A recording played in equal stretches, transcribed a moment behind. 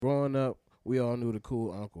Growing up, we all knew the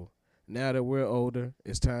cool uncle. Now that we're older,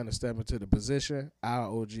 it's time to step into the position our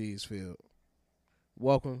OGs filled.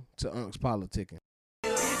 Welcome to Unc's Politicking.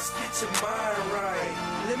 Bitch, get your mind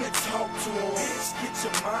right. Let me talk to him. Bitch, get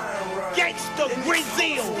your mind right. Gangsta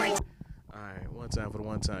Brazil. Alright, one time for the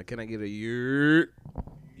one time. Can I get a year?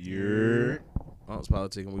 Year. Unc's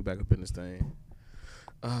Politicking, we back up in this thing.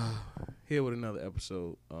 Here with another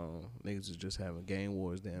episode. Niggas is just having gang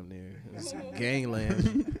wars damn near. It's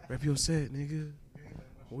gangland. Rep your set, nigga.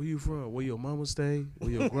 Where you from? Where your mama stay? Where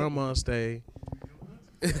your grandma stay?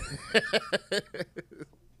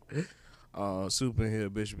 Super in here,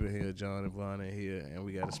 Bishop in here, John and Vaughn in here, and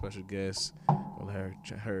we got a special guest. We'll let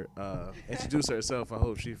her introduce herself. I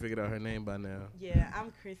hope she figured out her name by now. Yeah,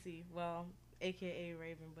 I'm Chrissy. Well, AKA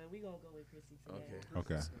Raven, but we gonna go with Chrissy today.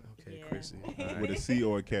 Okay. Okay, Yeah. Chrissy. All right. With a C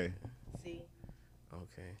or a K? See,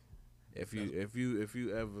 Okay. If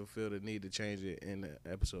you ever feel the need to change it in the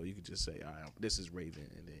episode, you could just say, "All right, this is Raven,"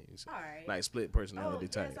 and then you say, all right. like split personality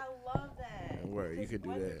yes, type. I love that. Word, you It's could do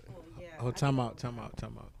that. wonderful, Yeah. Oh, time out.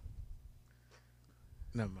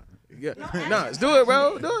 Never mind. Yeah, No, nah, actually- let's do it,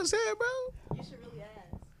 bro. Do it, say it, bro. You should really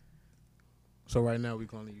ask. So right now we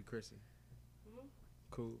calling you Chrissy. Mhm.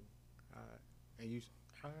 Cool. All right. And you.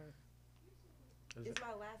 All right. It's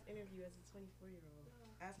my last interview as a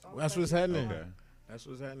 24-year-old. Ask all That's the what's questions. happening. Okay. That's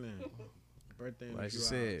what's happening. Birthday. in a Like she few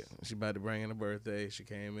said, hours. she about to bring in a birthday. She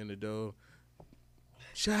came in the door.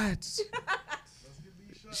 Shots.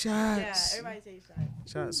 Yeah, Shots. everybody say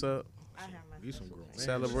shots. Shots up. I have my We some special grown thing. men.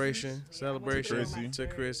 Celebration. Yeah, I want to Celebration do it on my to story.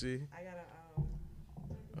 Chrissy. I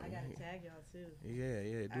gotta tag y'all too.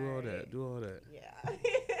 Yeah. Do all that. Alright. Do all that. Yeah.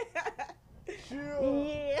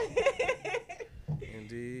 Yeah.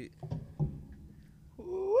 Indeed.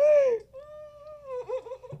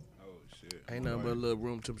 Oh shit. Ain't nothing but a little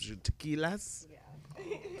room temperature tequilas. Yeah.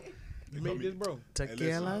 You made this, bro. Hey, listen.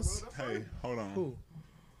 Tequilas. Hey, hold on. Who?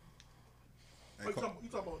 Hey, You talking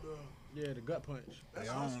about the? Yeah, the gut punch. hey,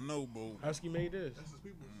 I don't know, bro. Husky made this. That's his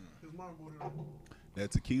people. His mom bought it.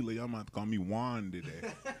 That tequila, y'all might have to call me Juan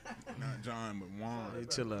today. Not John, but Hey, Juan.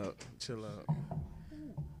 chill out. Chill out.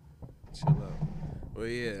 Chill out. Well,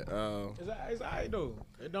 yeah. It's alright though.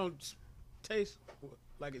 It don't taste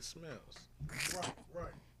like it smells.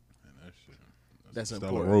 Right. Man, that shit. That's Stella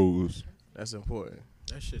important. Rose. That's important.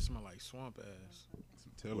 That shit smell like swamp ass.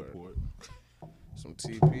 Some teleport. Some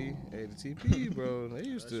TP. Hey, the TP, bro. They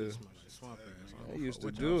used That shit to. smell like swamp ass. I don't They know used to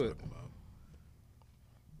what do y'all it. talking about.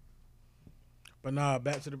 But nah,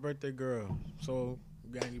 back to the birthday girl. So,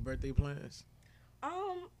 you got any birthday plans?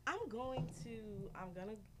 I'm gonna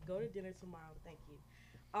go to dinner tomorrow. Thank you.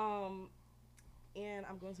 And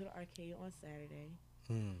I'm going to the arcade on Saturday.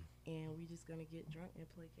 And we just gonna get drunk and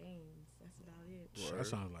play games. That's about it. That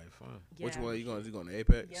sounds like fun. Which Yeah. one you going? You going to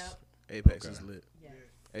Apex? Yep. Apex Okay. is lit. Yeah.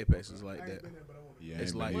 Apex is like I that. ain't been there, but I want to. Yeah,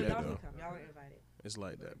 It's ain't like been Well, that, yet, y'all though. can come. Y'all are invited. It's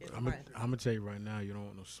like that, It's bro. I'm fun. gonna tell you right now, you don't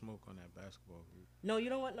want no smoke on that basketball group. No, you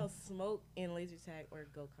don't want no smoke in laser tag or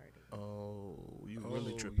go karting. Oh, you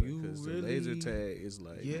really Oh, tripping you because the laser really- tag is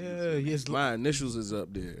like. Yeah, yes. My initials is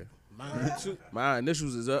up there. Mine too. My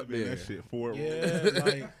initials is up Been there. that shit forward. Yeah,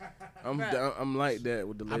 like I'm like that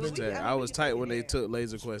with the I laser mean, tag. I was tight when they took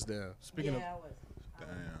Laser Quest down. speaking yeah, I was. Damn.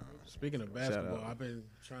 speaking of Shout basketball, out. I've been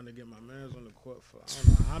trying to get my mans on the court for I don't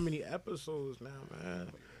know how many episodes now,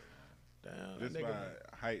 man. Damn, Just that by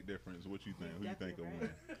nigga. height difference, what you think? Who you think will Definitely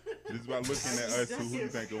win? Just by looking at us two, who you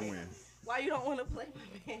think will win? Why you don't want to play my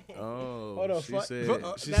band? Oh, Hold on, she fuck. said she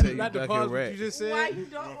not, said you not to ducking pause what rat. you just Why said. you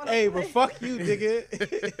don't want to Hey, play? but fuck you,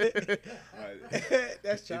 nigga. Like,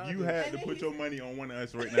 That's if childish. you had And to then put he- your money on one of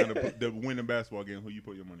us right now to win the basketball game, who you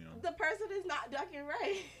put your money on? The person is not ducking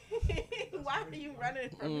right. Why are you running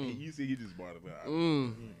from me? You see, he just brought it up.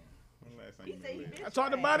 Mm. When last time He you said he laid? bitch I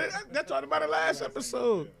talked about it. I talked about it last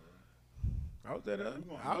episode. I was there.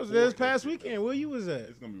 I was there this past weekend. Where you was at?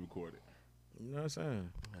 It's gonna be recorded. You know what I'm saying?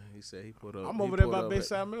 He said he put up. I'm he over there pulled by up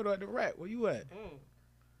Bayside Middle at the Rack. Where you at?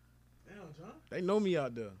 Damn, John. They know me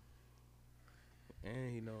out there.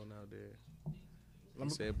 and he known out there. He Lem-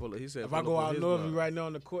 said pull. He said If I pull go up on out his north block. right now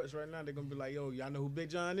on the courts right now, they're gonna be like, "Yo, y'all know who Big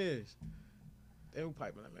John is?" They will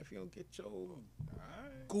pipe me like, "Man, if you don't get your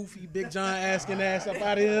goofy Big John asking ass up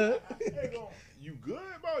out of here." You good,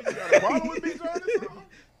 bro? You got a problem with Big John? Calm it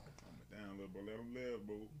down, little bro. Let him live,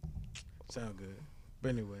 bro. Sound good. But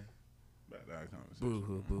anyway, Back to our conversation. Boo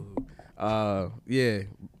hoo, boo hoo. Yeah,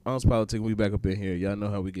 Unc's Politic, we back up in here. Y'all know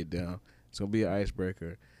how we get down. It's gonna be an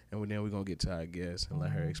icebreaker, and then we're gonna get to our guest and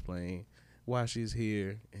let her explain why she's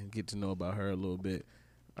here and get to know about her a little bit.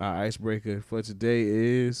 Our icebreaker for today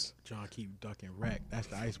is John keep ducking Rack. That's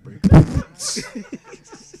the icebreaker.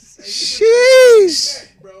 sheesh.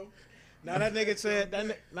 Bro. Nah, that nigga said that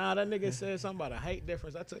nigga said something about a height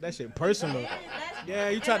difference. I took that shit personal. Yeah,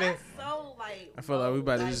 you try to. That's so like. I feel like we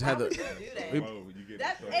about to low. just Like, have why to- would you do that? we- Low, you get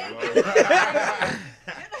That's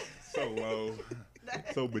so low,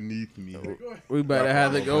 so beneath me. We about to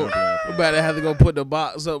have to go. We about to have to go put the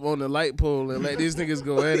box up on the light pole and let these niggas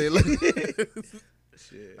go at it.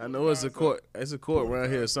 Shit. I know it's a court. It's a court around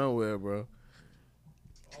here somewhere, bro.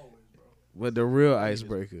 Always, bro. But the real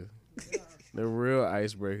icebreaker,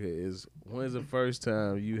 is when's the first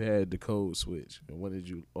time you had the code switch, and when did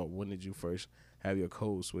you first have your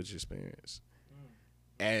code switch experience?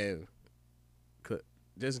 And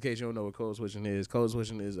just in case you don't know what code switching is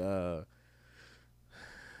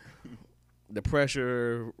the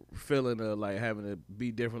pressure feeling of like having to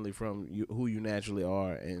be differently from who you naturally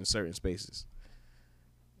are in certain spaces.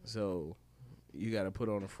 So you got to put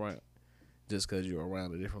on the front just because you're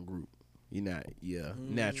around a different group. You're not your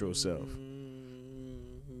natural self. I'm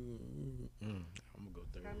gonna go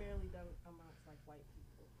third. Primarily done amongst like white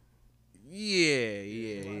people. Yeah.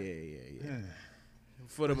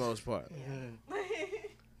 For the most part.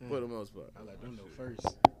 For the most part. I let them know first.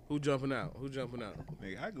 Who jumping out?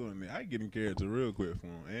 Nigga, I go in there. I get in character real quick for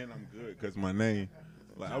him, and I'm good because my name.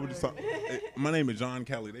 Like I was just talking. My name is John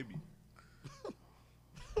Kelly. They be.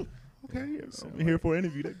 Okay, yeah, I'm here for an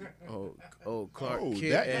interview. They be, Clark oh,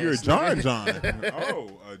 Kent. that you're ass John. nigga.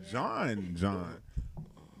 Oh, a John.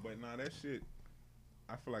 But nah, that shit.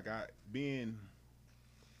 I feel like being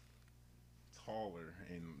taller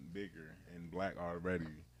and bigger and black already.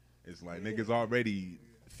 It's like niggas already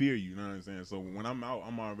fear you. You know what I'm saying? So when I'm out,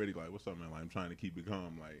 I'm already like, "What's up, man?" Like I'm trying to keep it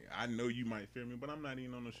calm. Like I know you might fear me, but I'm not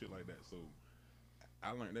even on no shit like that. So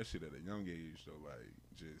I learned that shit at a young age. So like,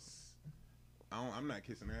 just I'm not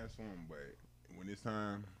kissing ass for him, but when it's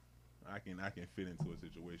time, I can fit into a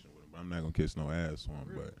situation with him. But I'm not gonna kiss no ass for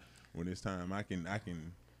him. But when it's time, I can.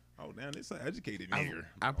 Oh damn, this is an educated nigger.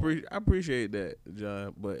 I appreciate that,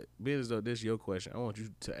 John. But being as though this is your question, I want you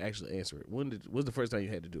to actually answer it. When's the first time you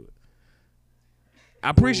had to do it? I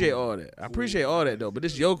appreciate all that. I appreciate all that though. But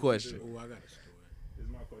this is your question. Oh, I got a story. It's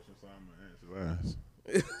my question, so I'm gonna answer last.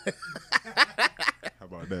 How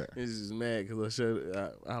about that? This is mad because I should.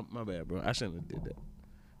 My bad, bro. I shouldn't have did that.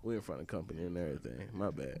 We in front of company and everything. My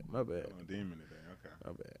bad. I'm a demon today. Okay.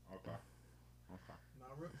 My bad. Okay. Nah,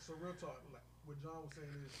 so real talk, like what John was saying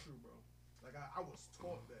is true, bro. Like I was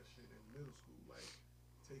taught that shit in middle school, like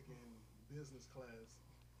taking business class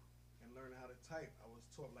and learning how to type. I was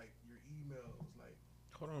taught like your emails, like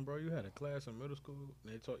Hold on, bro. You had a class in middle school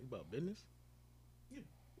and they taught you about business? Yeah.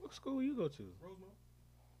 What school you go to? Rosemont.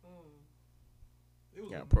 Mm. It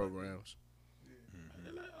was Got a- programs.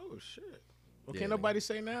 And then oh shit. Well, Yeah, can't nobody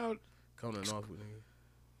say now? Coming off with nigga.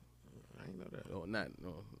 I ain't know that. Oh, not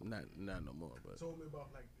no more. But told me about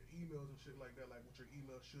like the emails and shit like that, like what your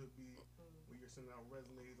email should be when you're sending out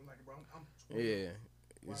resumes. I'm like, bro, I'm 20. yeah,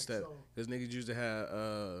 Like, instead so- because niggas used to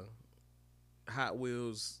have Hot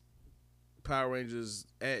Wheels, Power Rangers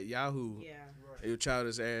at Yahoo. Yeah. Right. Your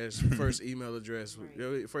childish ass first email address. Right.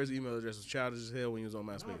 Your first email address was childish as hell when you was on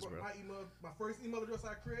Nah, MySpace, bro. my first email address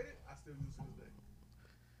I created, I still use to this day.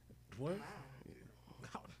 What?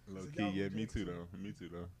 Low So key, y'all yeah, was me Jackson. too though. Me too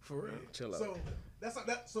though. For real? Chill out. So that's like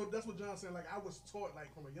that. So that's what John's saying. Like I was taught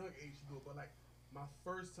like from a young age to do it, but like my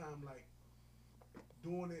first time like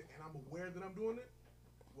doing it, and I'm aware that I'm doing it,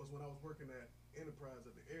 was when I was working at Enterprise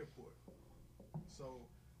at the airport. So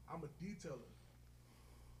I'm a detailer.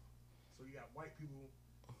 So you got white people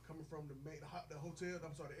coming from the hotel.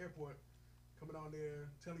 I'm sorry, the airport, coming down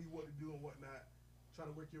there, telling you what to do and whatnot,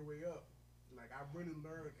 trying to work your way up. Like I really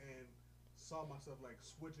learned and saw myself like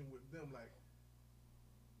switching with them, like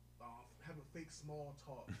having fake small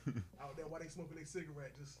talk out there while they smoking their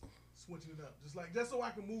cigarette, just switching it up, just so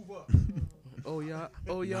I can move up. Oh yeah,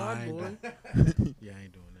 Nah, I ain't boy. Yeah, I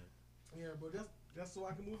ain't doing that. Yeah, bro, just so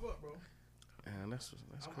I can move up, bro. Man, that's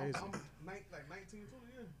I'm crazy. like 19, 20,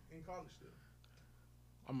 yeah, in college still.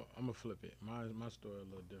 I'm gonna flip it. My story a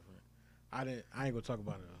little different. I ain't gonna talk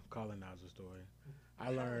about a colonizer story. I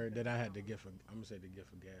learned that I had the gift of, I'm gonna say the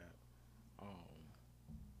gift of gab.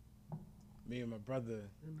 Me and my brother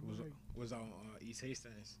was on East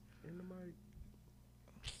Hastings. In the mic.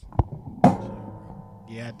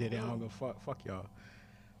 Yeah, I did it. I don't give a fuck y'all.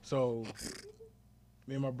 So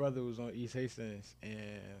me and my brother was on East Hastings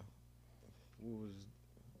and we was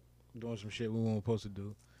doing some shit we weren't supposed to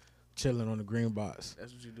do, chilling on the green box.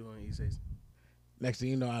 That's what you do on East Hastings. Next thing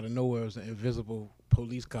you know, out of nowhere was an invisible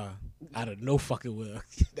police car. Out of no fucking well.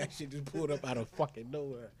 That shit just pulled up out of fucking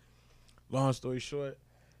nowhere. Long story short,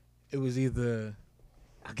 it was either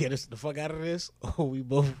I get us the fuck out of this or we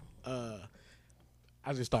both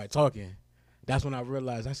I just started talking. That's when I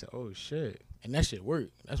realized, I said, oh, shit. And that shit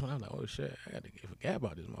worked. That's when I was like, oh, shit, I got to forget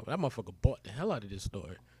about this motherfucker. That motherfucker bought the hell out of this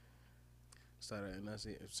store. Started and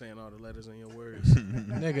saying all the letters in your words.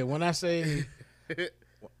 Nigga, when I say,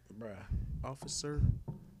 bruh, Officer.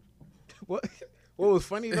 what was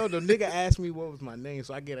funny, though, the nigga asked me what was my name,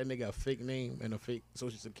 so I gave that nigga a fake name and a fake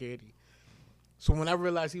social security. So when I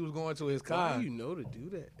realized he was going to his car. How do you know to do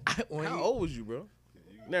that? when How he- old was you, bro?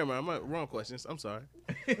 Never mind. Wrong questions. I'm sorry.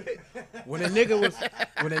 When a nigga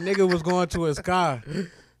was going to his car,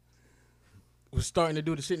 was starting to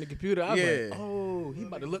do the shit in the computer, I was Yeah. like, oh, he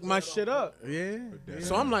about to look my shit up. Yeah.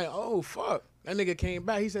 So I'm like, oh, fuck. That nigga came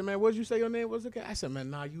back. He said, man, what'd you say your name was again? I said, man,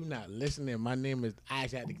 nah, you not listening. My name is, I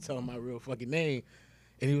actually had to tell him my real fucking name.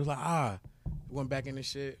 And he was like, went back in the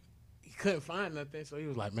shit. He couldn't find nothing. So he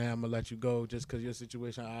was like, man, I'm going to let you go just because your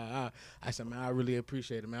situation. I said, man, I really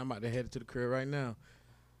appreciate it, man. I'm about to head to the crib right now.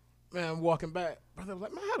 Man, I'm walking back. Brother was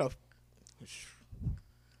like, man, how the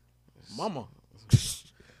mama.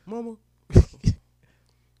 Mama.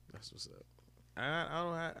 That's what's up.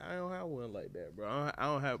 I don't have one like that, bro. I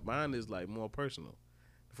don't have mine is like more personal.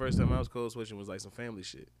 The first time I was code switching was like some family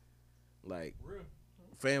shit, like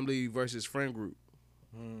family versus friend group.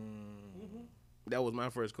 That was my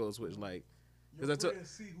first code switch, like Your because friends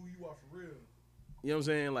see who you are for real. you know what I'm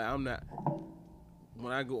saying. Like I'm not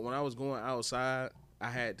when I was going outside.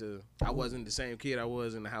 I wasn't the same kid I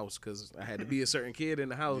was in the house because I had to be a certain kid in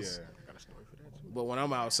the house. Yeah. But when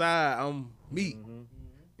I'm outside, I'm me. You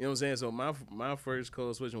know what I'm saying? So my first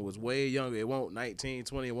code switching was way younger. It won't 19,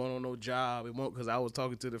 20. It won't on no job. It won't because I was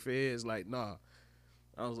talking to the feds. Like, nah.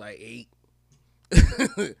 I was like 8.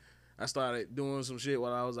 I started doing some shit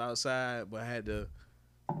while I was outside, but I had to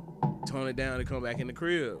tone it down to come back in the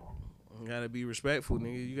crib. You gotta be respectful,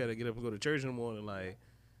 nigga. You gotta get up and go to church in the morning. Like,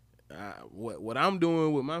 what I'm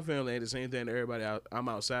doing with my family ain't the same thing that everybody I'm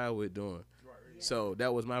outside with doing. So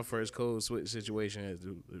that was my first code switch situation. As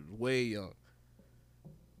way young.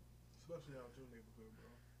 Especially out your neighborhood, bro.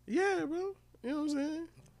 Yeah, bro. You know what I'm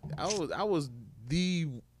saying?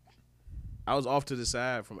 I was off to the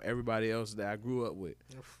side from everybody else that I grew up with.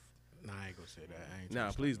 Nah, I ain't gonna say that. I ain't Nah,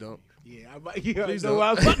 trying to please start don't. beef. Yeah, you Please know don't. what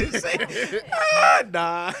I was about to say.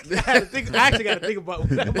 Nah. I actually got to think about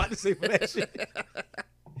what I'm about to say for that shit.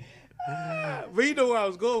 But you know where I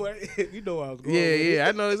was going. You know where I was going. with it. Yeah.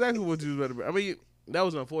 I know exactly what you was about to. I mean, that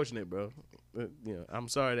was unfortunate, bro. You know, I'm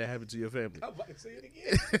sorry that happened to your family. I'm about to say it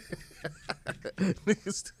again.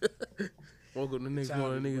 Niggas, woke up the next Childish,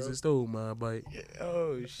 morning, niggas bro. that stole my bike.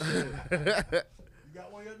 Oh, shit. You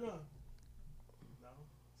got one yet, John?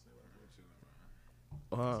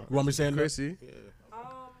 No. You want me to say it? Chrissy.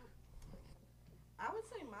 I would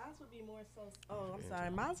say mine would be more so. Oh, I'm sorry.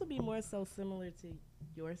 Mine would be more so similar to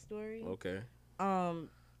your story. Okay.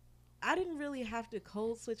 I didn't really have to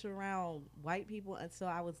code switch around white people until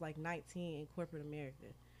I was like 19 in corporate America.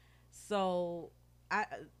 So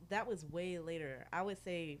that was way later. I would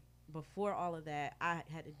say before all of that, I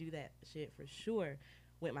had to do that shit for sure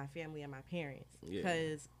with my family and my parents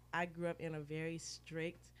because I grew up in a very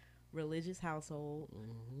strict religious household.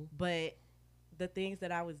 But the things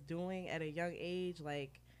that I was doing at a young age,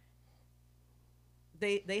 like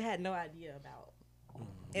they had no idea about.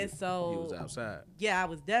 And so He was outside. yeah, I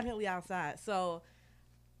was definitely outside. So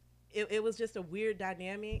it was just a weird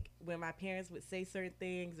dynamic when my parents would say certain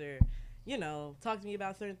things or, you know, talk to me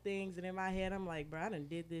about certain things. And in my head, I'm like, bro, I done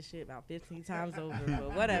did this shit about 15 times over,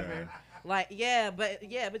 but whatever. But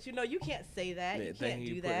you know, you can't say that. You can't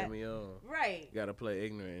do that. Me on. Right. You gotta play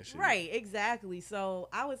ignorant and shit. Right, exactly. So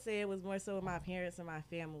I would say it was more so with my parents and my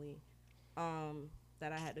family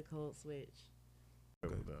that I had to code switch.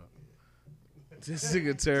 This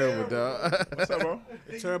nigga terrible, dog. What's up, bro?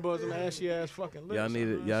 Turbo is an ashy ass fucking lips.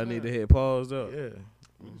 Y'all need to hit pause though. Yeah.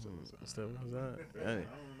 Step outside.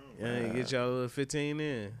 Y'all ain't get y'all a little 15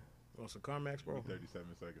 in. Want some Carmax, bro? 37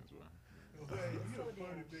 seconds, bro. Hey, you a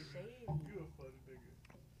funny nigga. You a funny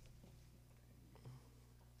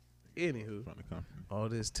nigga. Anywho, From the company. all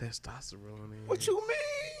this testosterone in What here. you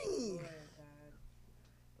mean?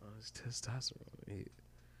 All this testosterone in here.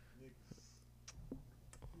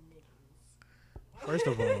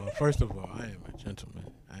 First of all, I am a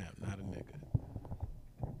gentleman. I am not a nigga.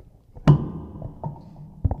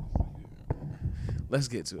 Let's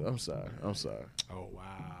get to it. I'm sorry. Oh wow.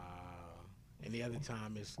 Any other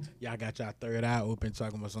time is y'all got y'all third eye open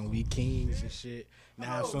talking about some we kings and shit.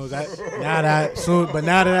 Now as soon as I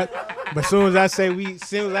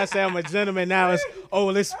say I'm a gentleman, now it's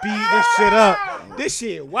let's speed this shit up. This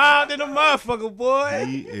shit wild in the motherfucker, boy.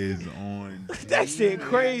 He is on. That shit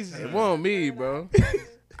crazy. It wasn't me, bro.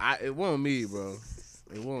 It wasn't me, bro.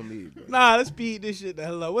 It won't me. Bro. Nah, let's speed this shit the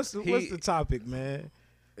hell up. What's He- the topic, man?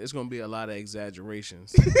 It's gonna be a lot of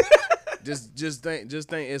exaggerations. just think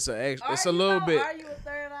it's Are it's a you little though? bit. Are you a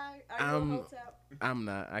third eye? Are you a hotel? I'm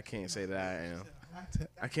not. I can't say that I am.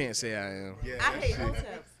 I can't say I am. Yeah, I hate shit.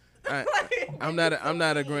 hotels. I'm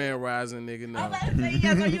not a grand rising nigga. I'm No, about to say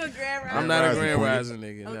yes. Are you a grand rising? I'm not a Rising grand queen. rising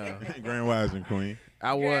nigga. No, Okay. Grand Rising Queen.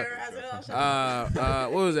 I was. Grand rising. Oh, shut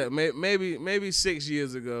up. What was that? Maybe 6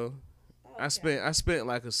 years ago. Okay. I spent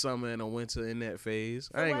like a summer and a winter in that phase.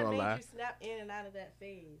 So I ain't what gonna made lie. you snap in and out of that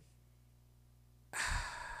phase?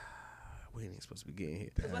 We ain't supposed to be getting here.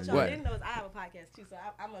 'Cause what y'all What? didn't know is I have a podcast too, so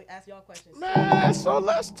I'm gonna ask y'all questions. Man, so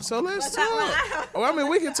let's So let's But I talk. have- Oh, I mean,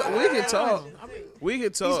 we can talk. We can talk. Questions, too. We can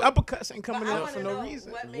these talk. uppercuts ain't coming But I out wanna for no know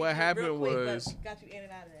reason. What, made What you happened real quick, was- what got you in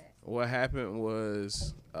and out of that. What happened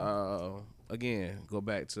was, again, go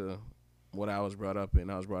back to what I was brought up in.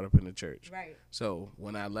 I was brought up in the church. Right. So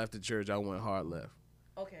when I left the church, I went hard left.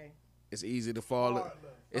 Okay. It's easy to fall. Hard left.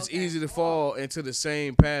 It's Okay. easy to fall into the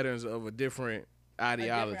same patterns of a different A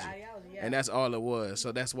different ideology, ideology, yeah. and that's all it was.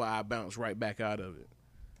 So that's why I bounced right back out of it.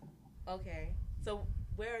 Okay. So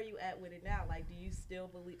where are you at with it now? Like, do you still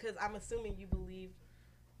believe? Because I'm assuming you believe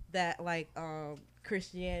that like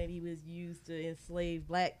Christianity was used to enslave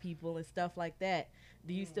black people and stuff like that.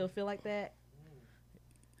 Do you still feel like that?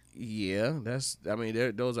 Yeah, that's. I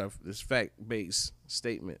mean, those are fact-based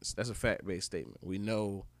statements. That's a fact-based statement. We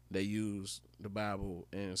know they used the Bible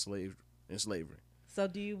in slavery. So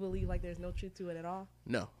do you believe like there's no truth to it at all?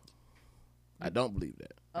 No, I don't believe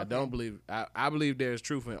that. I Okay. don't believe. I believe there's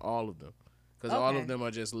truth in all of them, because all Okay. of them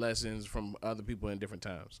are just lessons from other people in different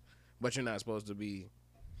times. But you're not supposed to be.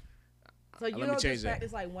 So you let me don't change just that.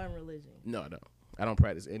 practice like one religion. No, no. I don't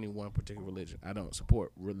practice any one particular religion. I don't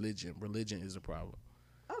support religion. Religion is a problem.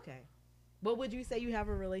 Okay. But would you say you have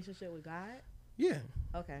a relationship with God? Yeah,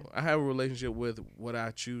 Okay. I have a relationship with what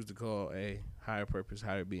I choose to call a higher purpose,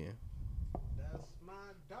 higher being. That's my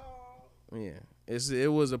dog. Yeah, it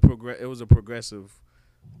was a progressive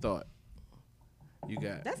thought. You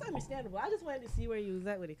got That's understandable. I just wanted to see where you was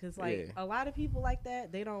at with it, cause like Yeah. a lot of people like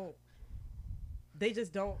that, they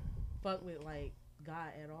just don't fuck with like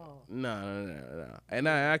God at all. no. And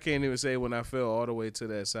I can't even say when I fell all the way to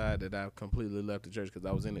that side that I completely left the church because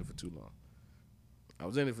I was in it for too long.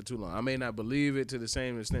 I may not believe it to the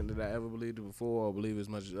same extent that I ever believed it before or believe as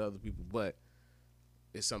much as other people, but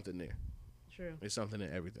it's something there. True. It's something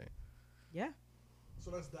in everything. Yeah. So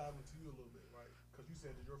let's dive into you a little bit, right? Because you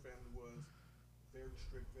said that your family was very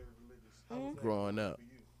strict, very religious. How was that Growing up. for you?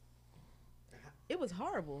 It was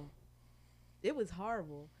horrible. It was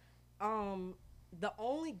horrible. The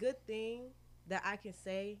only good thing that I can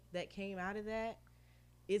say that came out of that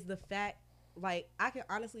is the fact, like, I can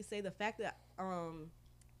honestly say the fact that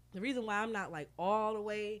the reason why I'm not like all the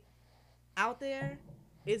way out there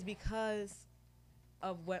is because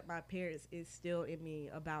of what my parents instilled in me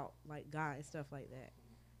about like God and stuff like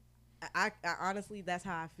that. I honestly, that's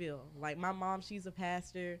how I feel. Like my mom, she's a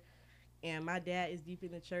pastor, and my dad is deep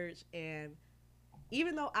in the church. And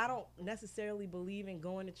even though I don't necessarily believe in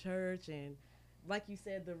going to church and, like you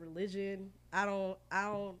said, the religion, I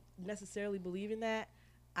don't necessarily believe in that.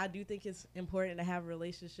 I do think it's important to have a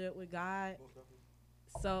relationship with God.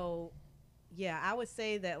 So, yeah, I would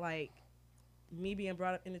say that like me being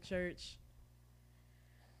brought up in the church,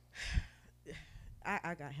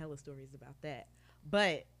 I got hella stories about that,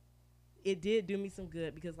 but it did do me some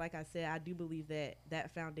good because, like I said, I do believe that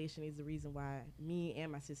that foundation is the reason why me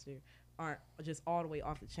and my sister aren't just all the way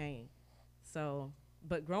off the chain. So,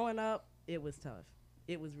 but growing up, it was tough.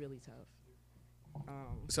 It was really tough.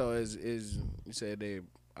 So is you said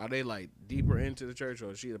are they like deeper into the church,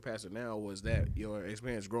 or is she the pastor now? Or was that your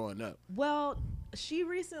experience growing up? Well, she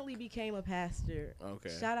recently became a pastor.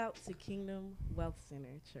 Okay. Shout out to Kingdom Wealth Center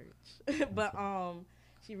Church. But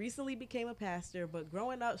she recently became a pastor, but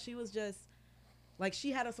growing up she was just like,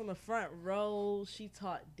 she had us on the front row. She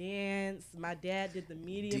taught dance. My dad did the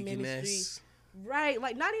media ministry. Deaconess. Right.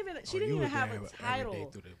 Like not even she didn't even have a title. Every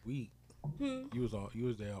day through the week. You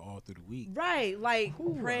was there all through the week. Right, like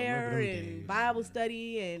Ooh, I prayer remember them and days. Bible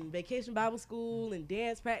study and vacation Bible school and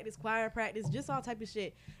dance practice, choir practice, just all type of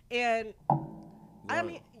shit. And I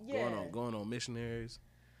mean, yeah, going on missionaries.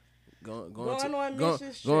 Going on mission going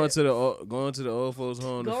trips. to the old folks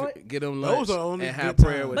home to Going- get them Those lunch are only and have good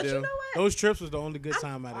prayer times. with But them. you know what? Those trips was the only good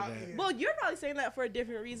time out of that. Well, you're probably saying that for a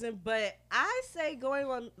different reason, but I say going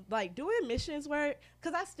on, like, doing missions work,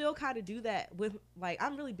 because I still kind of do that with, like,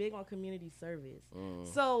 I'm really big on community service.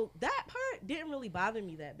 So that part didn't really bother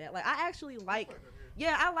me that bad. Like, I actually like,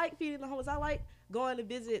 I like feeding the homeless. I like going to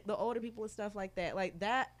visit the older people and stuff like that. Like,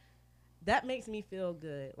 that, that makes me feel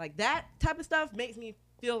good. Like that type of stuff makes me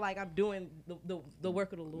feel like I'm doing the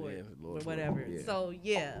work of the Lord, Yeah, or Lord's whatever. work, yeah. So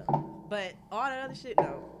yeah, but all that other shit,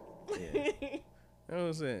 no. Yeah. You know what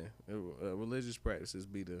I'm saying? Religious practices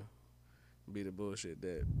be the bullshit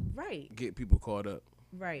that Right, get people caught up.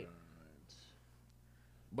 right.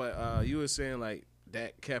 But you were saying like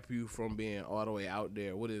that kept you from being all the way out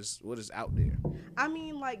there. What is out there? I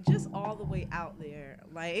mean, like just all the way out there,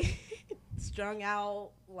 like strung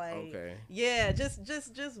out, like Okay. yeah, just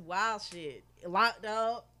wild shit, locked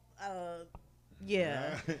up,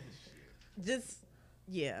 yeah, just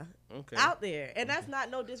yeah, Okay. out there, and that's not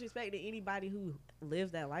no disrespect to anybody who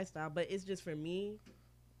lives that lifestyle, but it's just for me,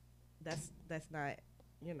 that's not,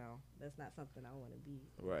 that's not something I want to be.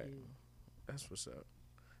 Right. do. That's what's up.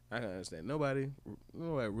 I can understand. Nobody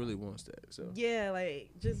really wants that. So Yeah, like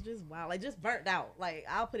just wild, like just burnt out. Like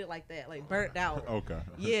I'll put it like that, like burnt out. Okay.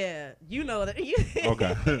 Yeah, you know that.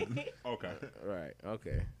 Okay. Okay. right.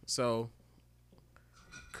 Okay. So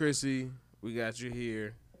Chrissy, we got you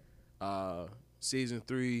here. Season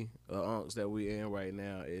 3 of Unks that we in right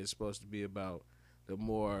now is supposed to be about the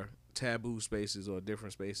more taboo spaces or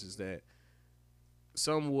different spaces that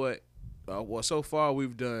somewhat well, so far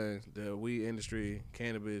we've done the weed industry,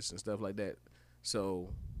 cannabis and stuff like that. So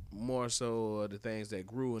more so the things that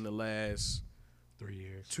grew in the last 3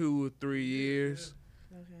 years. 2 or 3 years.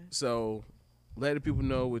 Okay. So let the people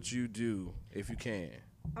know what you do if you can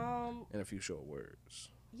in a few short words.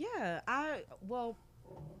 Yeah, I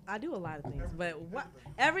do a lot of things, but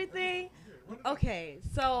everything. Okay,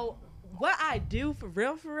 so what I do for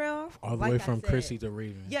real, All the like way I from said, Chrissy to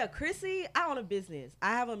Raven. Yeah, Chrissy, I own a business.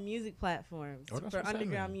 I have a music platform Oh, that's for what's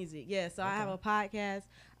underground happening. music. Yeah, so I have a podcast.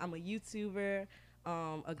 I'm a YouTuber,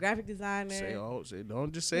 a graphic designer.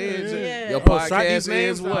 Don't just say it. Yeah. Your Oh, shout these podcast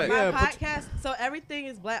names is out. what? My Yeah, put- podcast, so everything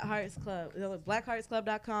is Black Hearts Club.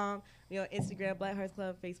 BlackHeartsClub.com. Instagram, Black Hearts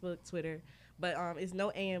Club, Facebook, Twitter. But it's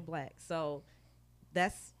no A in Black. So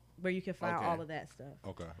that's where you can find Okay. all of that stuff.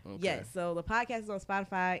 Okay. Okay. Yes, so the podcast is on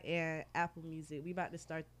Spotify and Apple Music. We about to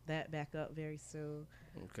start that back up very soon.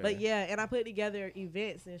 Okay. But yeah, and I put together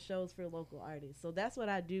events and shows for local artists. So that's what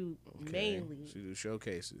I do Okay. mainly. So you do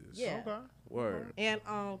showcases. Yeah. Okay. Word. And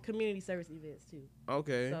community service events too.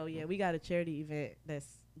 Okay. So yeah, we got a charity event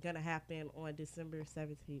that's gonna happen on December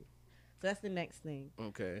 17th. So that's the next thing.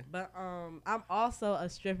 Okay. But I'm also a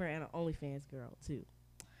stripper and an OnlyFans girl too.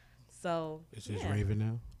 So It's just yeah, Raven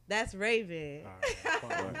now. that's Raven.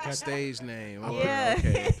 Stage name. I'm Okay. Yeah.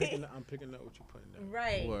 Okay. I'm picking up what you're putting down.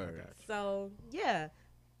 Right. Word. So yeah.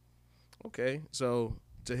 Okay. So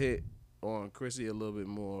to hit on Chrissy a little bit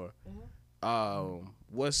more, Mm-hmm.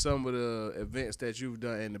 what's some of the events that you've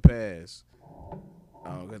done in the past?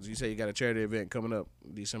 Because you say you got a charity event coming up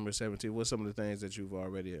December 17th. What's some of the things that you've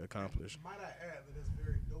already accomplished? Might I add that it's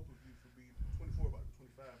very dope of you for being 24 about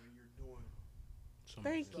 25 and you're doing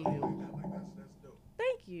Thank stuff you. like that. Like that's dope.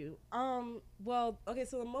 Thank you. Well, okay,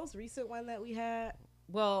 so the most recent one that we had,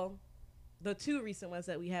 the two recent ones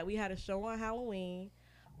that we had a show on Halloween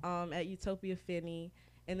at Utopia Finney,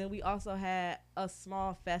 and then we also had a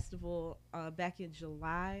small festival back in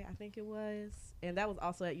July, I think it was, and that was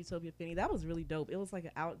also at Utopia Finney. That was really dope. It was like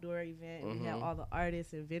an outdoor event. We had all the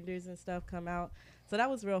artists and vendors and stuff come out, so that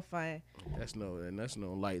was real fun. That's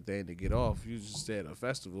no light thing to get off. You just said a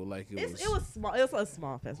festival like it was Small. It was a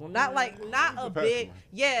small festival, not a big. festival.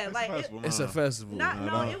 Yeah, It's like a festival, It's a festival.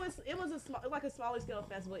 it was a small, like a smaller scale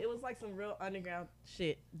festival. It was like some real underground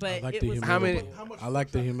shit, but I like it the was How many- humility. How much I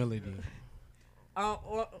like the humility.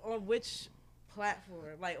 on which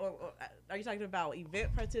platform? Like, are you talking about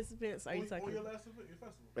event participants? Are you on talking? your last event, your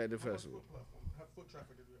festival? At the How much festival. foot platform? How foot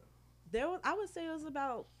traffic did you have? There was, I would say it was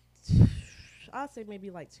about. I'd say maybe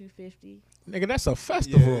like 250. Nigga, that's a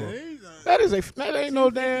festival. That ain't no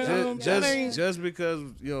damn. Just because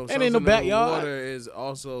That something ain't no in the backyard. water is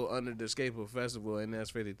also under the scape of festival, and that's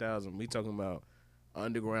 50,000. We talking about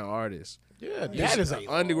underground artists. Yeah, that is a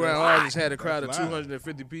Underground lot. artists had a crowd of That's live.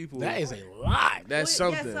 250 people. That is a lot. That's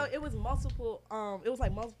Well, something. Yeah, so it was multiple. It was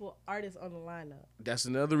like multiple artists on the lineup. That's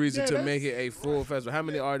another reason Yeah, to that's- make it a full festival. How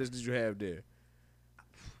many artists did you have there?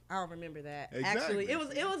 I don't remember that. Exactly. Actually,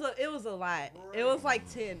 it was a lot. It was like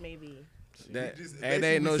 10 maybe. That Just and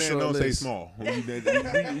ain't no basically saying short don't say list. small. We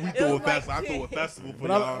throw a was like festival. I throw a festival for But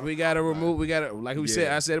y'all. We gotta remove. We gotta like we said.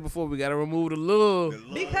 Yeah. I said it before. We gotta remove the little.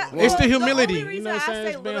 Because It's the humility, only you reason know what I'm I saying?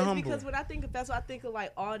 say It's being little is humble. because when I think of festival, I think of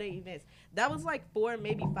like all day events. That was like 4,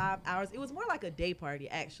 maybe 5 hours. It was more like a day party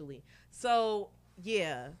actually. So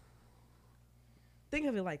yeah, think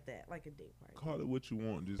of it like that, like a day party. Call it what you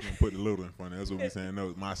want. Just gonna put the little in front of it. That's what we're saying.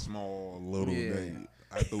 No, my small little Yeah. day.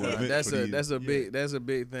 I throw an event That's for a these. that's a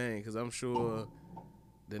big thing because I'm sure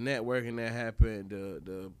the networking that happened,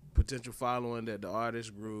 the potential following that the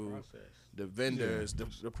artist grew, Process. the vendors,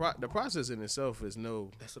 the process in itself is no.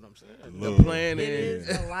 That's what I'm saying. The Love. planning, It is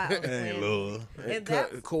a lot of Hey, planning. Lord. And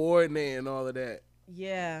that's, coordinating all of that.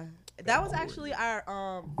 yeah, that was actually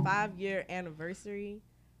our 5-year anniversary.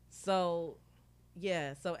 So,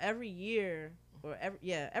 yeah, so every year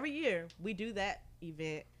every year we do that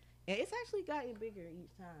event, and it's actually gotten bigger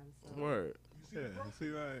each time. So. Word. Yeah, see,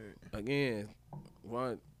 like, Again,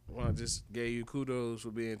 Juan just gave you kudos for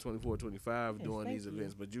being 24, 25 Yes, doing thank these you.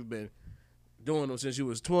 events, but you've been doing them since you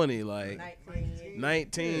was 20, like 19.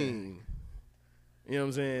 19. You know what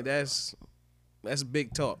I'm saying? That's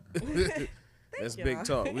big talk. That's you. big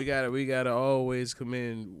talk. We gotta always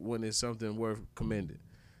commend when it's something worth commending.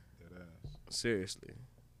 that ass. Seriously.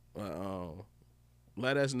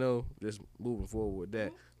 Let us know, just moving forward with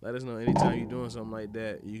that. Let us know anytime you're doing something like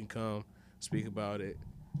that, you can come speak about it.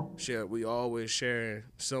 Share. We always share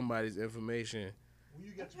somebody's information When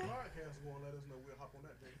you get your podcast going, let us know. We'll hop on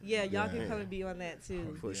that thing. Yeah, y'all Yeah. can come and be on that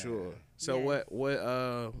too. for sure. So Yes.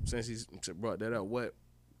 what since he's brought that up, what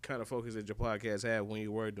kind of focus did your podcast have when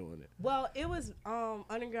you were doing it? Well, it was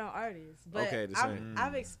underground artists, but Okay, the same.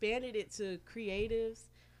 I've expanded it to creatives.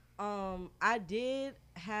 I did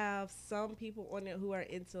have some people on it who are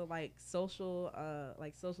into like social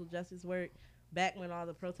justice work back when all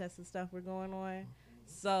the protests and stuff were going on.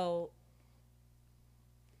 So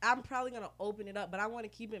I'm probably gonna open it up, but I want to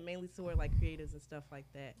keep it mainly toward like creatives and stuff like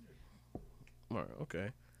that. All right, okay.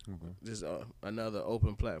 Okay. Just another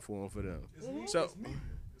open platform for them. It's me. So- It's me.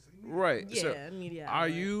 It's me. Right. Yeah, So media. are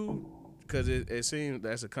outlet. you? Because it seems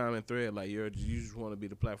that's a common thread. Like you just want to be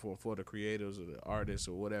the platform for the creators or the artists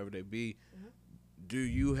or whatever they be. Do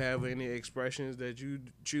you have any expressions that you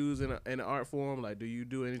choose in an art form? Like, do you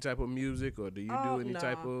do any type of music or do you do any No.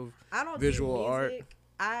 type of I don't visual do art? music.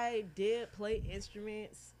 I did play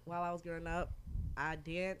instruments while I was growing up. I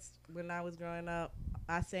danced when I was growing up.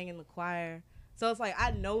 I sang in the choir. So it's like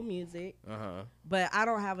I know music, but I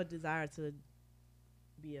don't have a desire to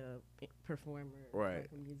be a performer or Right.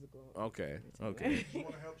 like a musical. Okay. You Okay. just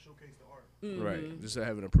want to help showcase the art. Right. Just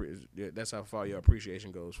having that's how far your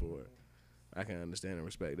appreciation goes for it. I can understand and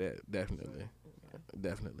respect that. Definitely.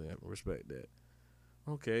 Definitely respect that.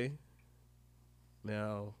 Okay.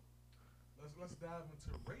 Now Let's dive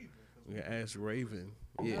into Raven. 'cause we can ask Raven.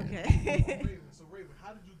 Yeah. Okay. Raven. So Raven,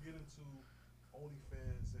 how did you get into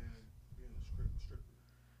OnlyFans and being a stripper?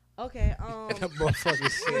 Okay. That motherfucker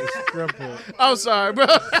said stripper. I'm sorry, bro.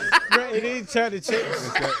 Bro, it ain't trying to change.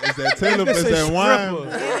 Is that Taylor? Nigga Is said that wine?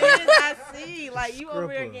 stripper. It is, I see. Like you over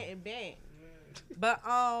there Stripper. getting banned. But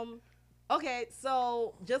okay,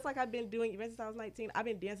 so just like I've been doing events since I was 19, I've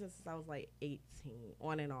been dancing since I was like 18,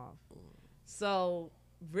 on and off. So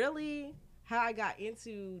really how I got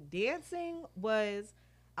into dancing was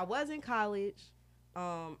I was in college.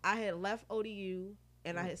 I had left ODU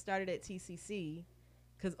and I had started at TCC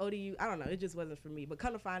because ODU, I don't know, it just wasn't for me. But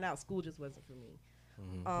come to find out, school just wasn't for me.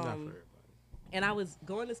 Not for everybody. And I was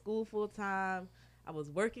going to school full time. I was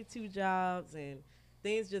working 2 jobs, and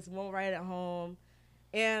things just weren't right at home.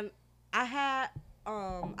 And I had,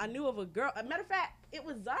 I knew of a girl. As a matter of fact, it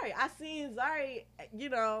was Zari. I seen Zari,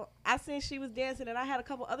 I seen she was dancing, and I had a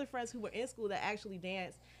couple other friends who were in school that actually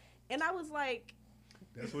danced. And I was like,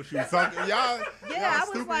 That's what she was talking. Y'all, Yeah, y'all I was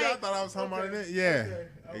stupid. like- Y'all thought I was talking about it. Yeah, Okay,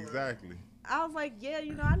 all right. exactly. I was like, yeah,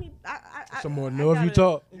 I need, Some more I know if you gotta-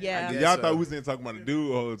 talk. Yeah, guess Y'all so. thought we was in talking about the dude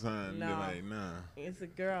the whole time. No. They're like, nah. it's a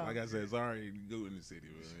girl. Like I said, Zari go in the city,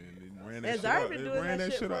 man. They ran that And shit Zari up. been They doing ran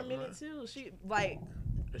that shit for a up, minute man. too. She like,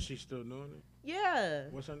 Is she still doing it? yeah,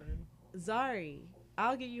 What's her name? Zari.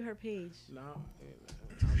 I'll give you her page. No.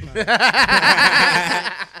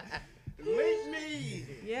 Link me.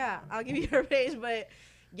 Yeah, I'll give you her page. But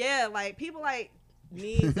yeah, like people like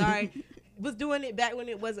me, sorry, was doing it back when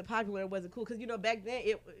it wasn't popular, it wasn't cool. Cause back then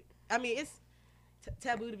it's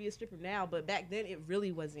taboo to be a stripper now, but back then it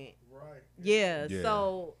really wasn't. Right. Yeah. Yeah.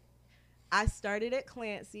 So I started at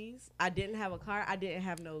Clancy's. I didn't have a car. I didn't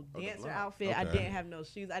have no the dancer block. outfit. I Okay. didn't have no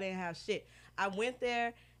shoes. I didn't have shit. I went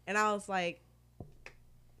there and I was like,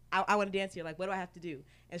 I want to dance here. Like, what do I have to do?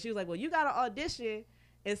 And she was like, well, you got to audition.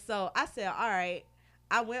 And so I said, all right.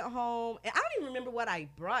 I went home, and I don't even remember what I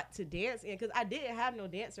brought to dance in because I didn't have no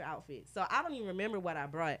dancer outfit. So I don't even remember what I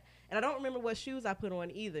brought. And I don't remember what shoes I put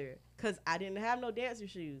on either because I didn't have no dancer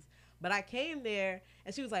shoes. But I came there,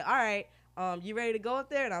 and she was like, all right, you ready to go up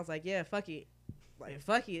there? And I was like, yeah, fuck it. Like,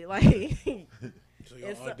 fuck it. Like, So your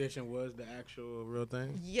It's a- audition was the actual real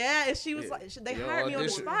thing? yeah. And she was Yeah. like, they Your hired me on the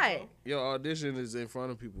audition- spot. Your audition is in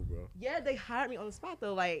front of people, bro. Yeah, they hired me on the spot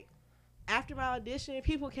though. Like after my audition,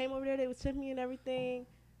 people came over there. They was tipping me and everything.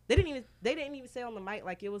 They didn't even say on the mic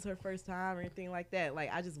like it was her first time or anything like that. Like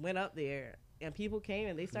I just went up there and people came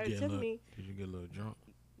and they started tipping me. Did you get a little drunk?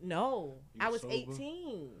 No, You I was sober?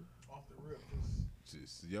 18. Off the rip.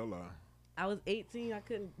 Just YOLO. I was 18. I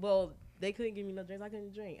couldn't. Well, they couldn't give me no drinks. I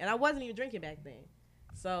couldn't drink, and I wasn't even drinking back then.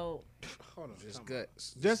 So Hold on. Just time out.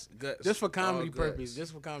 guts. Just guts. for comedy All guts. purpose.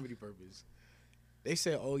 Just for comedy purpose. They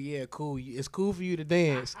said, "Oh yeah, cool. It's cool for you to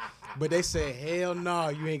dance," but they said, "Hell no,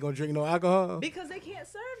 you ain't gonna drink no alcohol." because they can't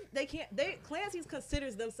serve, they can't. Clancy's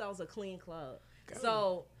considers themselves a clean club.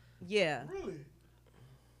 So yeah, Really?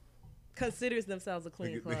 considers themselves a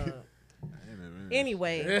clean Look at club.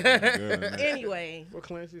 Anyway. Anyway, anyway, Where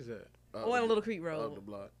Clancy's at? on Little Creek Up Road, the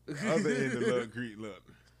block. Other end of Love Creek, look.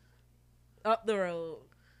 up the road.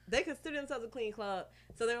 They consider themselves a clean club.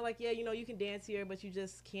 So they were like, yeah, you can dance here, but you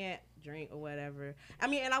just can't drink or whatever. I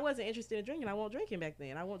mean, and I wasn't interested in drinking. I won't drinking back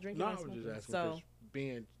then. I won't drink. No, I and was smoking. just asking. So 'Cause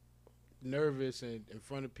being nervous and in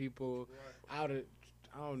front of people, out of,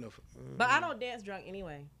 I don't know. but I don't dance drunk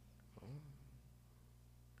anyway.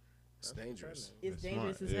 It's dangerous. It's That's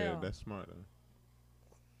dangerous smart. as Yeah, hell. that's smart though.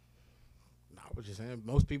 No, I was just saying,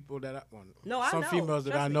 most people that No, I some know. females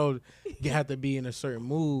that Trust I me. know have to be in a certain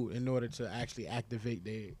mood in order to actually activate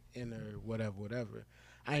their inner whatever.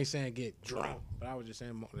 I ain't saying get drunk, but I was just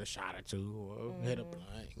saying a shot or two or hit a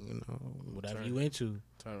blunt, whatever Turn. you into.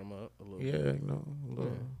 Turn them up a little. Yeah, a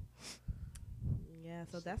little. Yeah,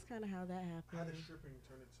 so that's kind of how that How happened. did stripping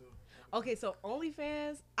turn into? Okay, so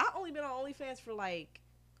OnlyFans, I only been on OnlyFans for like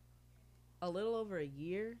a little over a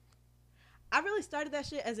year. I really started that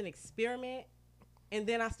shit as an experiment, and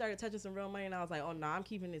then I started touching some real money, and I was like, oh no, I'm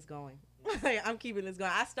keeping this going. I'm keeping this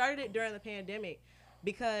going. I started it during the pandemic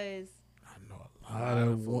because I know a lot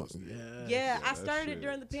of folks. yeah, I that started it shit.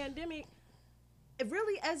 during the pandemic,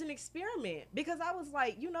 really as an experiment because I was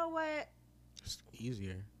like, you know what, It's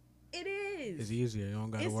easier. it is. It's easier. You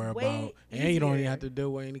don't got to It's worry way about, and you don't even easier. have to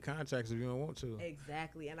deal with any contracts if you don't want to.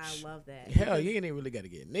 Exactly, and I love that. Hell, you ain't even really got to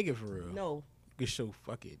get nigga for real. No. You can show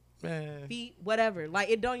fuck it, man. Feet, whatever. Like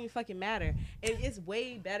it don't even fucking matter, and it's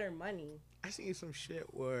way better money. I seen some shit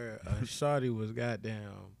where shawty was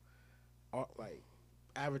goddamn, like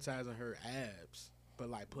advertising her abs, but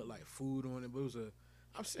like put like food on it. But it was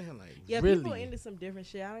I'm saying like Yeah, really. people into some different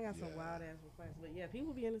shit. I got some wild ass requests, but yeah,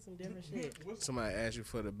 people be into some different shit. Somebody asked you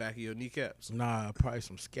for the back of your kneecaps. Nah, probably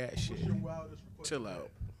some scat shit. What's your wildest request? Chill out.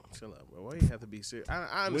 Chill out, bro. Why you have to be serious? I What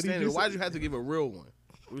did understand you it. Why'd say? you have to give a real one?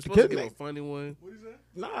 We were supposed to Because give a funny one. What is that?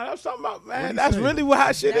 Nah, that's something about man. What'd he That's say? really what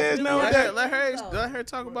how shit That's is really now. what with that- that. Let her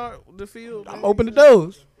talk about the field. I'm open the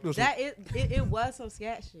doors. That it was some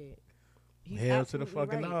scat shit. He's Hell to the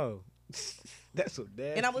absolutely fucking right. no. That's so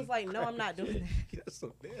nasty. And I was like, no, I'm not doing that. That's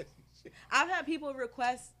so nasty. Shit. I've had people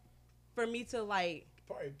request for me to like,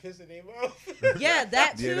 Probably pissing him off. yeah,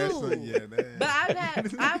 that too. Yeah, that's that.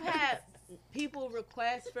 But I've had people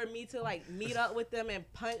request for me to like meet up with them and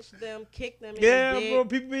punch them, kick them in Yeah, the dick. bro.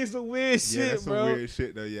 People be some weird yeah, shit, that's some bro. weird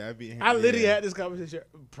shit though. Yeah, I literally yeah. had this conversation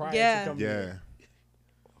prior Yeah. to coming Yeah. here.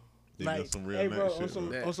 They Like, got some real hey, nut bro, shit. on some,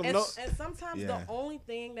 though. on some And, no, and sometimes Yeah. the only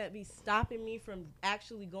thing that be stopping me from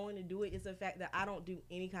actually going to do it is the fact that I don't do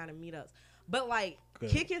any kind of meetups. But like Good.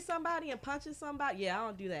 kicking somebody and punching somebody, yeah, I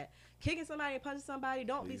don't do that. Kicking somebody and punching somebody,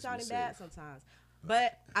 don't be Please be sounding safe. bad sometimes.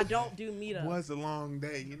 But I don't do meetups. Was a long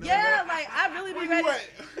day, you know. Yeah, what? like I really be Where ready. you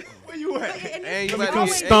at? Where you But at? and And it's you Let me might come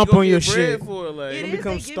always- get- stomp and you on gonna your get bread shit. for it, like It Let is. me They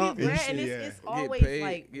come give me stomp your bread, shit, and yeah. it's get always paid,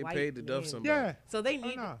 like get white paid to duff men. somebody. Yeah. So they Why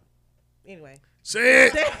need. not? Anyway, Say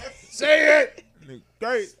it. Say it. Nigga,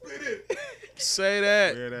 Great. Say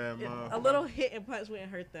that. Weird ass a motherfucker. little hit and punch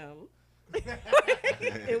wouldn't hurt them.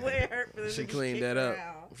 It wouldn't hurt for them. She to cleaned kick that up.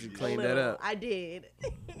 around. She A cleaned that little. up. I did.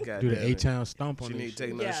 God Do the damn it. A-Town stomp on She this need to shit. take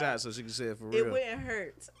another Yeah. shot so she can say it for It real. wouldn't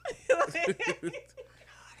hurt.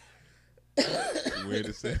 Weird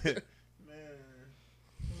to say.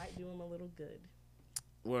 Might do him a little good.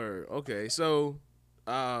 Word. Okay. So,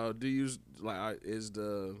 do you like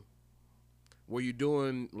were you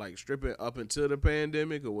doing like stripping up until the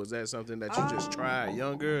pandemic, or was that something that you just tried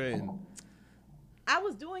younger and? I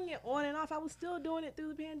was doing it on and off. I was still doing it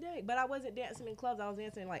through the pandemic, but I wasn't dancing in clubs. I was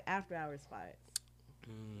dancing in like after hours spots.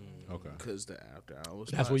 Okay. Cause the after hours.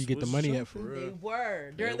 That's where you get the spots money was at for jumping. They real.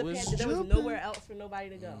 were during They the was pandemic. There was jumping. nowhere else for nobody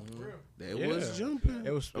to go. They Yeah. was jumping.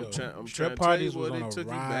 It was I'm I'm trying strip to parties tell was you on what a they took it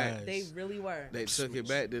back. rise. They really were. They took it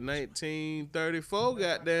back to 1934.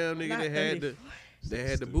 Goddamn, nigga, Not they had 34. they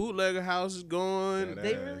had the bootlegger houses going. Yeah,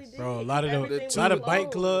 They really did. Bro, a They lot of kept them, everything two lot to of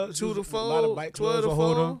bike closed. clubs, 2 to a 4, lot of bike 12 clubs to will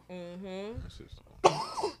hold 4. them.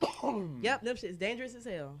 Yep, them shit's dangerous as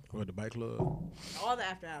hell. Or the bike club. All the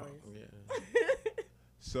after hours. Yeah.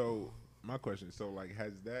 So, my question. So like,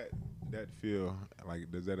 has that feel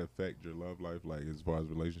like does that affect your love life, like as far as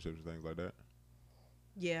relationships and things like that?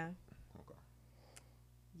 Yeah. Okay.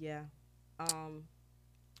 Yeah.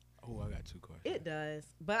 Oh, I got 2 questions. It does.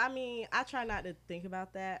 But I mean, I try not to think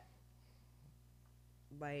about that.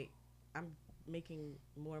 Like, I'm making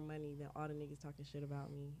more money than all the niggas talking shit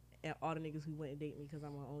about me. And all the niggas who wouldn't date me because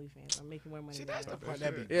I'm on OnlyFans. I'm making more money See, than that's them. the part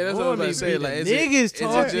that be Yeah, that's what I was about to say. Like, is it niggas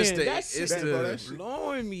talking. just the- That's it's shit the- that's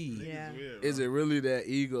blowing me. Yeah. Is it really that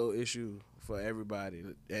ego issue for everybody?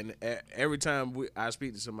 And every time I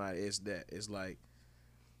speak to somebody, it's that. It's like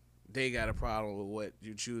they got a problem with what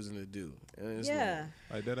you're choosing to do. And it's Yeah.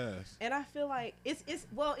 Like that ass. And I feel like it's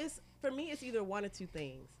for me it's either one or two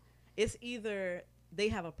things. It's either they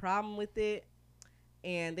have a problem with it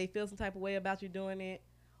and they feel some type of way about you doing it,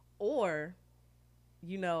 or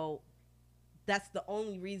you know, that's the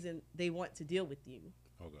only reason they want to deal with you.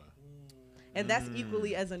 Okay. And that's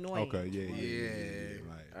equally as annoying. Okay. Yeah. like, Yeah. yeah,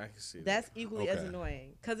 Like, I can see That's equally as Okay.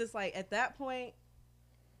 annoying. Cause it's like at that point,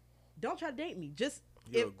 don't try to date me. Just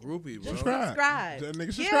that. You're a groupie, bro. just subscribe. That nigga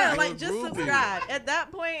Yeah, subscribe. like just You're a groupie. subscribe. At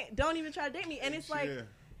that point, don't even try to date me. And it's like, Yeah.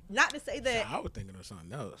 not to say that. I was thinking of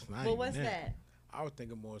something else. Not Well, even what's that? I was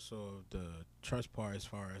thinking more so of the trust part, as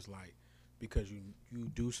far as like, because you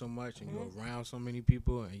do so much and you're around so many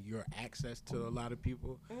people and your access to a lot of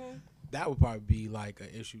people. That would probably be like an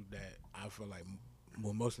issue that I feel like,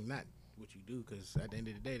 well, mostly not what you do, because at the end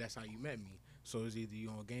of the day, that's how you met me. So it's either you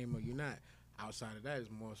on game or you're not. Outside of that, it's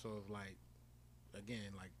more so of like,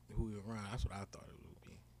 again, like who you're around. That's what I thought it would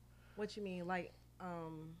be. What you mean, like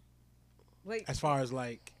As far as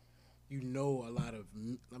like, you know, a lot of,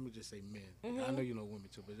 let me just say men. I know you know women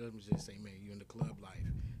too, but let me just say men. You're in the club life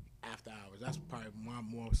after hours. That's probably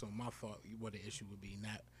more so my thought. What the issue would be,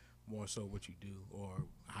 not more so what you do or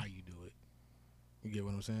how you do it. You get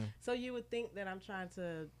what I'm saying? So you would think that I'm trying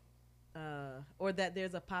to, or that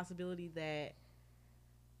there's a possibility that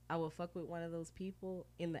I will fuck with one of those people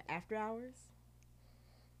in the after hours?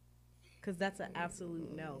 Because that's an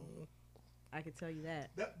absolute no. I can tell you that.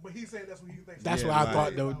 But he's saying that's what he thinks. That's Yeah, what I like-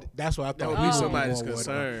 thought. Though, that's what I That thought. would Oh. be would somebody's more what-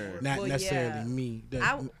 concern. not Well, necessarily yeah. me.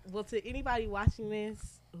 Well, to anybody watching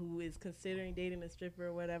this who is considering dating a stripper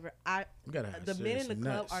or whatever, You gotta have the men in the serious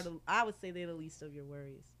club nuts. I would say they're the least of your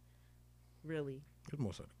worries. Really. It's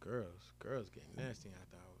more so the girls. Girls get nasty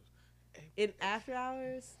after hours. In after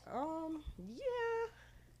hours, yeah.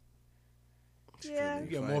 Yeah. You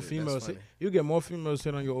get Funny, more that's females. funny. You get more females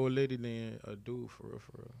hit on your old lady than a dude, for real,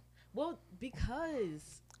 for real. Well,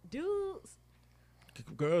 because dudes,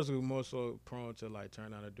 Girls are more so prone to like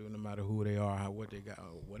turn on a dude no matter who they are, what they got,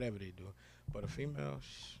 or whatever they do. But a female,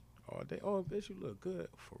 all day, oh bitch, you look good,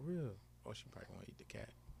 for real. Oh, she probably want to eat the cat.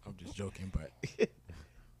 I'm just joking, but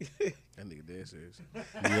That nigga dead serious.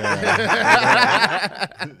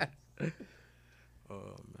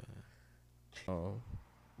 oh man,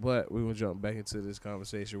 But we will jump back into this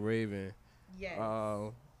conversation. Raven, yes.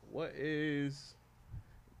 what is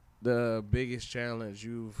the biggest challenge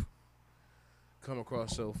you've come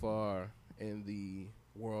across so far in the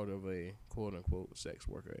world of a quote unquote sex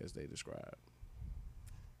worker, as they describe?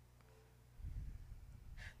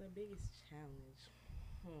 The biggest challenge.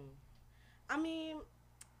 I mean,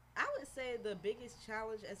 I would say the biggest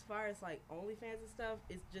challenge as far as like OnlyFans and stuff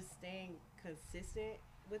is just staying consistent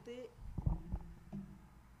with it.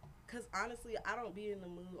 Cause honestly, I don't be in the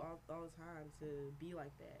mood all the time to be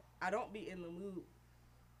like that. I don't be in the mood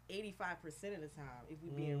 85% of the time, if we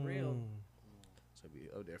being real. So be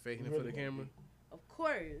up there faking it for the camera. Of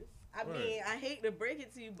course. I Right. mean, I hate to break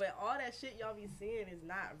it to you, but all that shit y'all be seeing is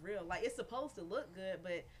not real. Like, it's supposed to look good,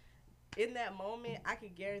 but in that moment, I can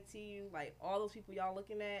guarantee you, like, all those people y'all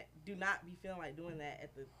looking at do not be feeling like doing that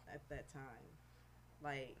at that time.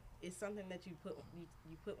 Like, it's something that you put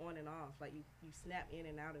on and off. Like, you snap in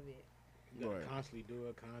and out of it. you gotta Right. constantly do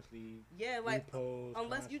it, constantly. Yeah, like, repost,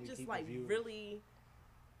 unless you constantly just, keep like, the view. really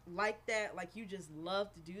like that, like, you just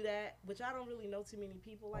love to do that, which I don't really know too many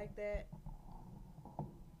people like that.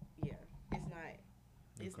 Yeah,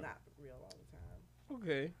 it's not real all the time.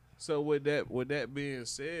 Okay. So with that being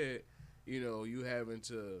said, you know, you having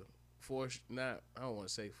to force, not, I don't want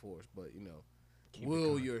to say force, but, you know, Keep it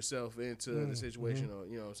will going. yourself into the situation, or,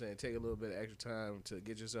 you know what I'm saying, take a little bit of extra time to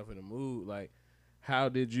get yourself in the mood. Like, how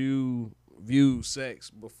did you view sex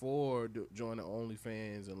before joining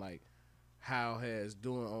OnlyFans, and like, how has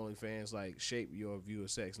doing OnlyFans like shaped your view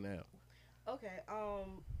of sex now? Okay,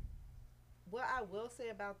 what I will say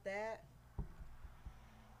about that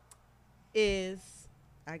is,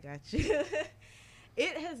 I got you.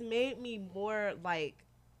 It has made me more like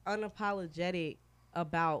unapologetic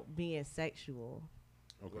about being sexual.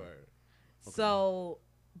 Okay. So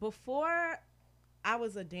before I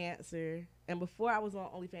was a dancer and before I was on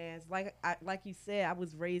OnlyFans, like you said, I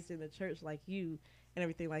was raised in the church like you and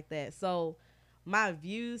everything like that. So my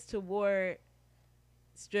views toward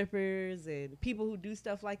strippers and people who do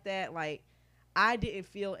stuff like that, like I didn't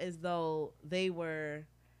feel as though they were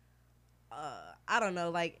I don't know,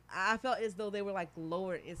 like I felt as though they were like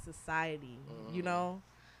lower in society, you know?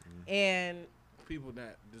 And People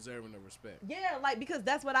not deserving of respect. yeah, like because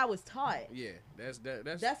that's what I was taught. Yeah, That's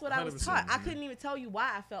what I was 100%. taught. I couldn't even tell you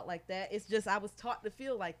why I felt like that. It's just I was taught to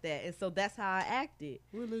feel like that, and so that's how I acted.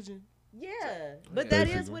 Religion. Yeah, but Yeah. that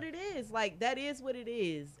is Basically. what it is. Like that is what it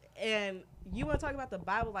is. And you want to talk about the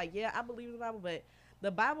Bible? Like, yeah, I believe in the Bible, but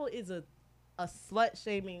the Bible is a slut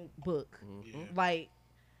shaming book. Yeah. Like,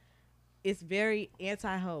 it's very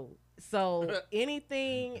anti-hoe. So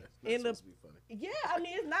anything Not in the supposed to be funny. yeah, I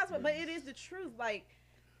mean it's not, but it is the truth. Like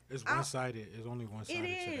It's I- one sided. It's only one sided.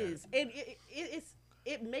 it is, and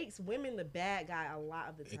it makes women the bad guy a lot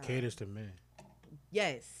of the time. It caters to men.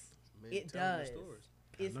 Yes, Men it telling their does.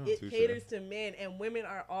 stories. know. It Touche. caters to men, and women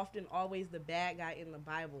are often always the bad guy in the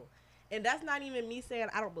Bible. And that's not even me saying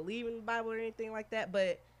I don't believe in the Bible or anything like that,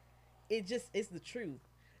 but it's the truth.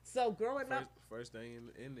 So growing up, First thing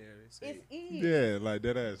in there, they say, it's Eve. Yeah, like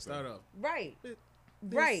that ass. start off. Right. This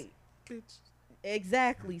Right. Bitch.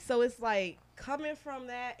 Exactly. So it's like coming from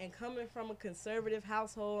that and coming from a conservative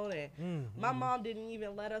household, and my mom didn't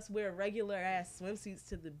even let us wear regular ass swimsuits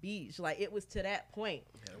to the beach. Like it was to that point.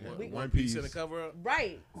 Yeah, We- one piece in the piece. cover up.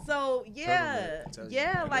 Right. So yeah, Tell you.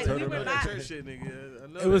 yeah. Like we Turtleneck. were That not. church shit, nigga. I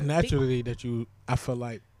know It was that. naturally that I feel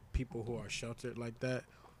like people who are sheltered like that,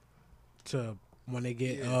 to when they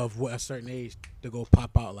get of what a certain age, to go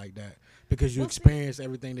pop out like that because you Well, see- experience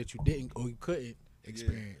everything that you didn't or you couldn't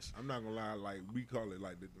experience. Yeah. I'm not gonna lie, like we call it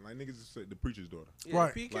like niggas just say the preacher's daughter. Yeah,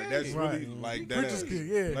 Right. PK. Like that's Right. really like that. Preacher's kid,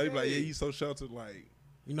 yeah. Like, yeah, he's so sheltered. Like,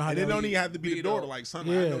 You know how and it they don't even have to be the Be daughter. the- Like, some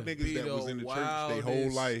Yeah. I know niggas Be that the was in the church their whole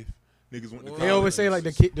wildest life. Niggas went to one. They always say like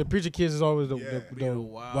college. the preacher kids is always the Be the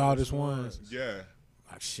wildest ones. Yeah.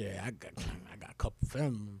 Like shit, I got a couple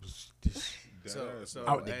family members. Just So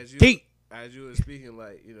out the as gate. you were speaking,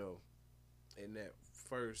 like in that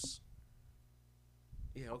first,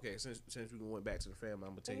 okay. Since we went back to the family,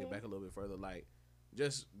 I'm gonna take it back a little bit further. Like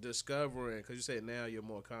just discovering, because you said now you're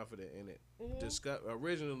more confident in it.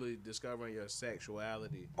 Originally discovering your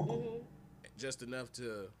sexuality, just enough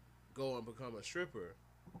to go and become a stripper.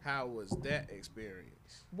 How was that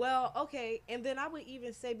experience? Well, okay, and then I would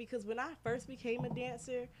even say because when I first became a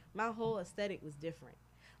dancer, my whole aesthetic was different.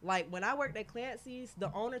 Like when I worked at Clancy's,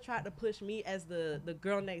 the owner tried to push me as the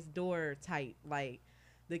girl next door type, like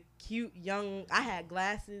the cute young. I had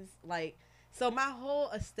glasses, like so my whole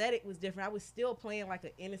aesthetic was different. I was still playing like an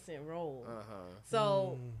innocent role.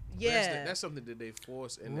 So yeah, That's something that they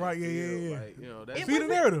force in Right, that yeah, field. yeah. Like that's It Feed the wasn't-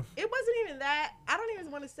 narrative. It wasn't even that. I don't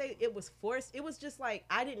even want to say it was forced. It was just like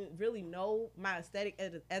I didn't really know my aesthetic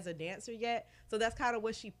as a dancer yet. So that's kind of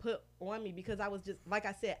what she put on me because I was just, like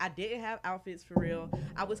I said, I didn't have outfits for real.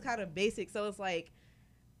 I was kind of basic. So it's like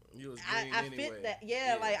you was I green fit anyway. that.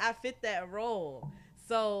 Yeah, like I fit that role.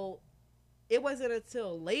 So it wasn't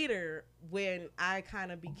until later when I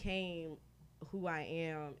kind of became who I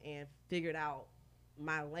am and figured out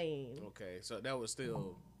my lane. Okay, so that was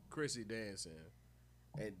still Chrissy dancing,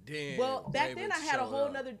 and then Well, back Raven then I had a showed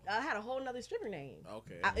whole up. nother stripper name.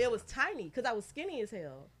 Okay, It was tiny because I was skinny as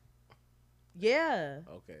hell. Yeah,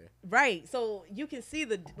 okay. right. So you can see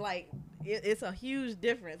it's a huge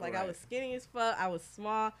difference. Like I Right. was skinny as fuck. I was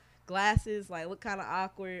small, glasses, like look kind of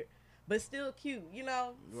awkward, but still cute, you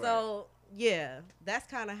know. Right. So yeah, that's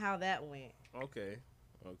kind of how that went. Okay,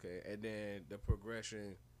 and then the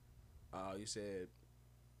progression. You said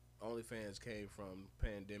OnlyFans came from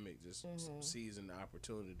pandemic, just seizing the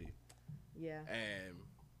opportunity, Yeah. and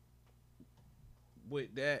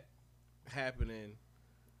with that happening,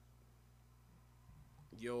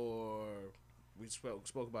 we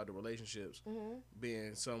spoke about the relationships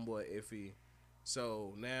being somewhat iffy.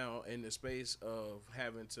 So now in the space of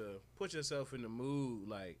having to put yourself in the mood,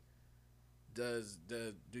 like, do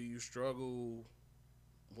you struggle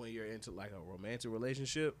when you're into like a romantic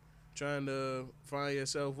relationship, trying to find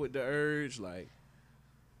yourself with the urge, like?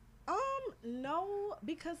 No,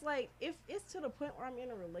 because like if it's to the point where I'm in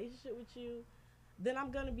a relationship with you, then I'm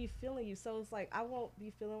gonna be feeling you. So it's like I won't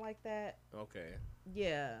be feeling like that. Okay.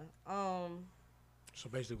 Yeah. So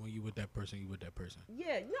basically, when you with that person, you with that person.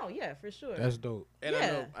 Yeah. No. Yeah. For sure. That's dope. And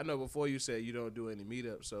Yeah. I know before you said you don't do any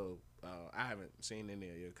meetups, so I haven't seen any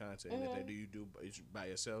of your content. Mm-hmm. Do you do by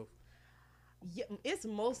yourself? Yeah, it's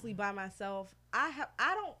mostly by myself. I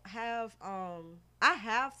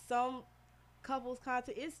have some couples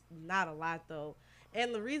content. It's not a lot though.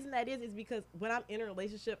 And the reason that is because when I'm in a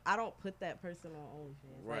relationship, I don't put that person on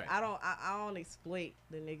OnlyFans. Right. Like I don't exploit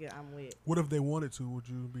the nigga I'm with. What if they wanted to? Would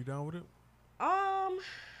you be down with it?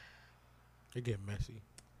 It get messy.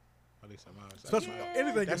 At least I'm honest. Especially Yeah.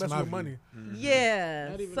 anything can That's mess my with view. money. Yeah.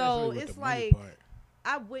 Not even So necessarily with it's the money like part.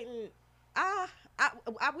 I wouldn't.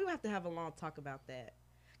 We would have to have a long talk about that.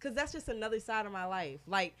 Cause that's just another side of my life.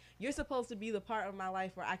 Like you're supposed to be the part of my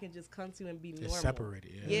life where I can just come to and be normal. It's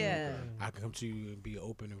separated. Yeah. I can come to you and be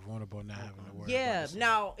open and vulnerable, not having to worry. Yeah. About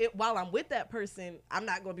Now, while I'm with that person, I'm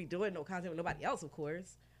not gonna be doing no content with nobody else, of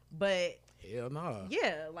course. But hell no.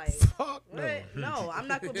 yeah, like Fuck no. what? No, I'm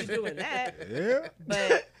not gonna be doing that. Yeah.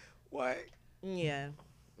 But What? yeah,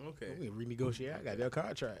 Okay. We can renegotiate. I got their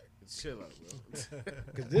contract. Chill out, bro.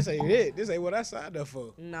 Cause this ain't it. This ain't what I signed up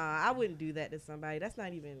for. nah, I wouldn't do that to somebody. That's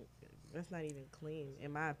not even clean,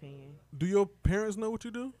 in my opinion. Do your parents know what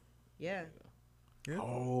you do? Yeah. Yeah.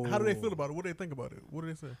 Oh. How do they feel about it? What do they think about it? What do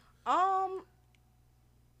they say? That's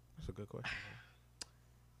a good question.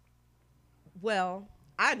 Well,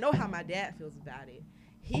 I know how my dad feels about it.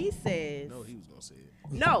 He says No, he was gonna say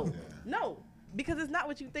it. no, because it's not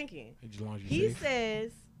what you're thinking. As long as you He safe.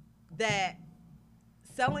 says that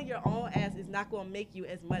selling your own ass is not going to make you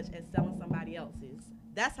as much as selling somebody else's.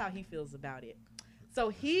 That's how he feels about it. So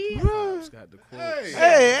Pops got the quote.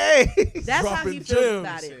 Hey. that's how he Dropping feels gems.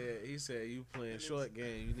 about it. He said you playing short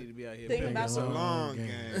game. You need to be out here. Think playing about It's some- a long game.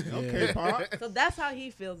 game. Yeah. Okay, Pop. So that's how he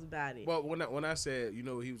feels about it. Well, when I said you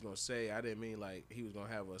know what he was gonna say, I didn't mean like he was gonna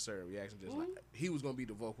have a certain reaction. Just like he was gonna be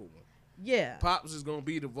the vocal one. Yeah. Pops is gonna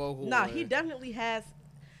be the vocal. No, one. he definitely has.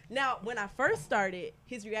 Now, when I first started,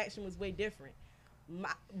 his reaction was way different.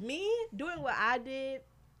 Me doing what I did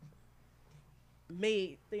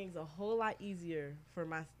made things a whole lot easier for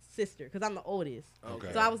my sister because I'm the oldest.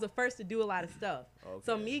 Okay. So I was the first to do a lot of stuff.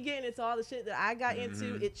 So Okay. me getting into all the shit that I got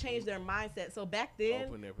into, it changed their mindset. So back then,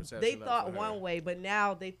 Open their perception they up thought for her. one way, but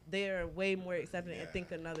now they're way more accepting and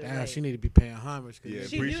think another Damn, way. she need to be paying homage. 'Cause Yeah,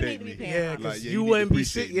 She do appreciate need to be me. paying yeah, homage. cause Like, yeah, you you need wouldn't to be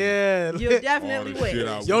appreciate sick. me. Yeah. You definitely All the shit would.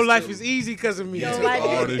 I Your went life through. is easy because of me. Your You life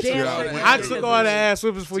all is this damn shit I sure went easy I through. took because all of the me. ass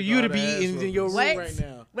whippers for you all to the be ass in your room What? right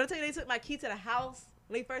now. But I tell you, they took my key to the house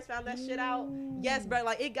when they first found that shit out. Yes, bro,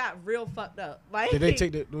 like it got real fucked up. Like Did they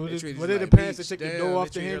take the? They Were treated they you the like parents that Meech. took the Damn, door they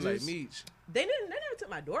off the treated her hinges? Like Meech. They never took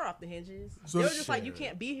my door off the hinges. So They were just like, shit. you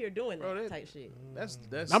can't be here doing Bro, that that- type shit. That's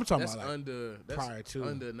I'm talking that's about, like, under that's prior to.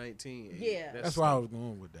 under 19. Yeah. That's why I was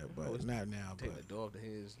going with that, but it's- not now. Take the But door off the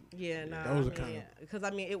hinge. Yeah, nah. those are I kinda- mean, because I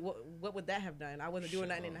mean, what would that have done? I wasn't doing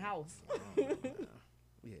nothing in the house.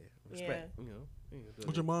 Yeah, respect. You know. Yeah, go What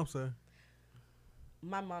your ahead. mom say?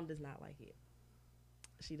 My mom does not like it.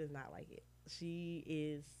 She does not like it. She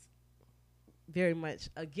is very much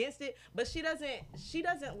against it, but she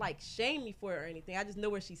doesn't like shame me for it or anything. I just know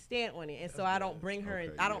where she stand on it, and so I don't bring her.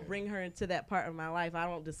 Okay, I don't yeah. bring her into that part of my life. I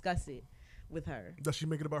don't discuss it with her. Does she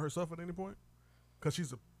make it about herself at any point? Cause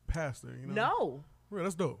she's a pastor, you know. No, Yeah,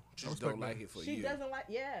 that's dope. I Just respect don't that. like it for she you. doesn't like.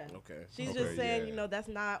 Yeah. Okay. She's Okay, just saying, yeah. you know, that's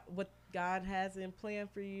not what God has in plan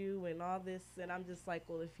for you and all this. And I'm just like,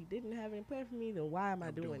 well, if he didn't have any plan for me, then why am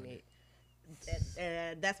I doing it?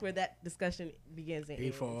 And that's where that discussion begins and he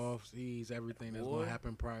ends. fall off, sees everything that's Boy. gonna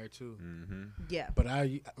happen prior to. Mm-hmm. Yeah. But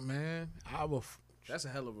I will. That's a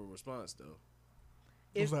hell of a response, though.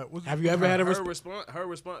 What's that? What's Have you ever had a Her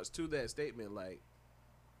response to that statement, like,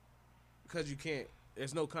 because you can't.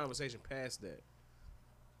 There's no conversation past that.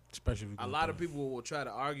 Especially if you A go lot of through- people will try to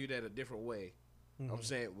argue that a different way. Mm-hmm. I'm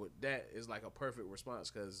saying with that is like a perfect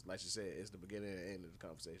response because, like you said, it's the beginning and end of the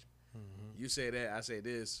conversation. Mm-hmm. You say that, I say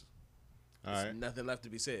this. All There's right. nothing left to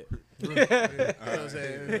be said. All You know what I'm right.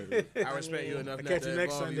 saying? I respect you enough I'll not catch to you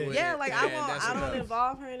next involve you Sunday. with Yeah, it, like and that's I don't enough.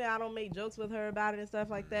 involve her in it. I don't make jokes with her about it and stuff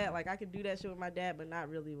like that. Like I could do that shit with my dad, but not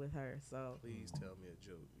really with her. So Please tell me a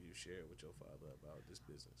joke you shared with your father about this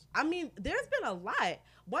business. I mean, there's been a lot.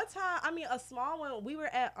 One time, I mean, a small one. We were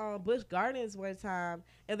at Busch Gardens one time,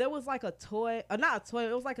 and there was like a toy, not a toy.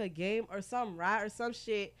 It was like a game or some ride or some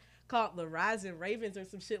shit called the Rising Ravens or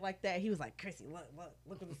some shit like that. He was like, "Chrissy, look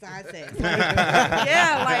what the sign says." Like,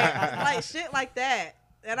 yeah, like shit like that.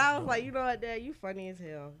 And I was like, you know what, Dad, you funny as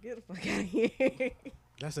hell. Get the fuck out of here.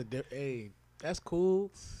 That's that's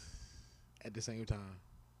cool. At the same time,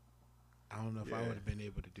 I don't know if I Yeah. would have been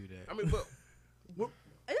able to do that. I mean, but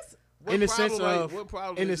It's what In the problem, sense like, of- what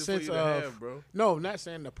problem in the is it for sense you to of- have, bro? No, not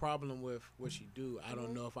saying the problem with what she do. I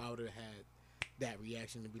don't know if I would have had that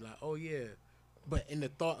reaction to be like, oh yeah. But in the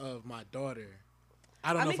thought of my daughter,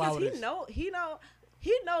 I don't I know mean, if I because would have.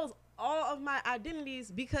 he knows all of my identities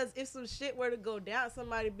because if some shit were to go down,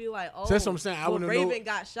 somebody be like, "Oh, That's what I'm saying. I well, wouldn't Raven know.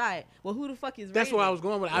 got shot." Well, who the fuck is That's Raven? where I was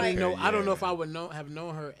going with. I didn't know. Okay, I don't know yeah. if I would have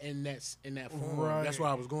known her in that form. Right. That's where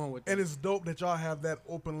I was going with. And it. it's dope that y'all have that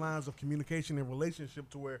open lines of communication and relationship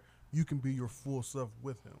to where you can be your full self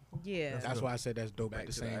with him. Yeah. That's why I said that's dope Back at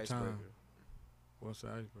the to same icebreaker. time. What's the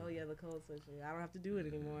icebreaker? Oh yeah, the code switching. I don't have to do it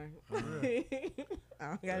anymore. Yeah. I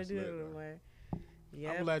don't gotta That's do it lit, though. anymore.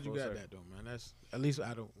 Yeah. I'm glad you Full got circle. that though, man. That's at least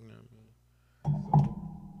I don't. You know what I mean?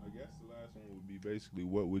 So, I guess the last one would be basically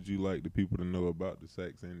what would you like the people to know about the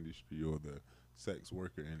sex industry or the sex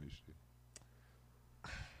worker industry?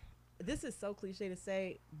 This is so cliche to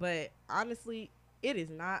say, but honestly, it is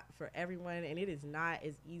not for everyone, and it is not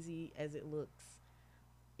as easy as it looks.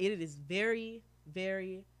 It is very,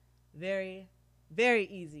 very, very, very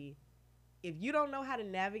easy. If you don't know how to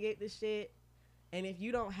navigate this shit, and if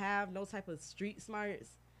you don't have no type of street smarts,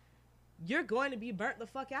 you're going to be burnt the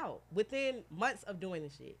fuck out within months of doing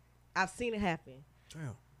this shit. I've seen it happen.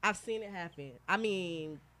 Damn. I've seen it happen. I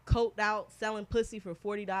mean, coked out, selling pussy for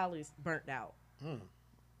 $40, burnt out.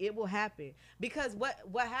 It will happen because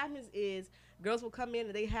what happens is girls will come in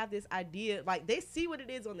and they have this idea, like they see what it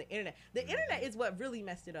is on the internet. The internet is what really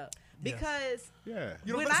messed it up because Yeah.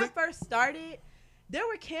 You know when what I'm I first started, there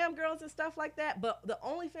were cam girls and stuff like that, but the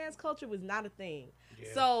OnlyFans culture was not a thing.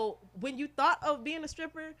 So when you thought of being a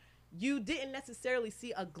stripper, you didn't necessarily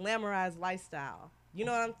see a glamorized lifestyle. You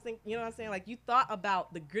know what I'm think? You know what I'm saying? Like you thought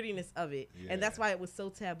about the grittiness of it, and that's Yeah. why it was so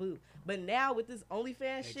taboo. But now with this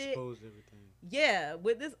OnlyFans shit, Exposed everything. yeah,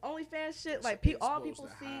 with this OnlyFans shit, like all people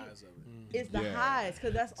see is the Yeah. highs,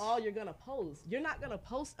 because that's all you're gonna post. You're not gonna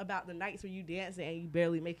post about the nights where you dancing and you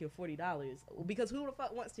barely making $40, because who the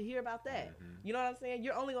fuck wants to hear about that? You know what I'm saying?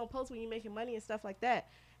 You're only gonna post when you're making money and stuff like that,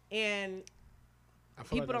 and I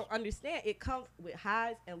feel people like don't understand. It comes with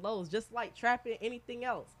highs and lows, just like trapping, anything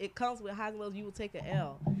else. It comes with highs and lows. You will take an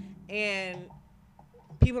L, and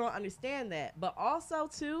people don't understand that. But also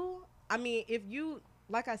too, I mean, if you,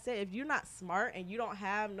 like I said, if you're not smart and you don't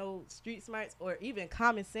have no street smarts or even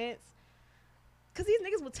common sense, because these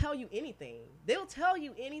niggas will tell you anything. They'll tell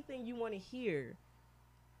you anything you want to hear.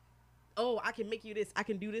 Oh, I can make you this. I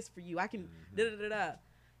can do this for you. I can da da da da,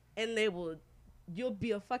 and they will. You'll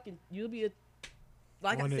be a,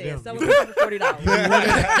 like One I of said, them. selling pussy for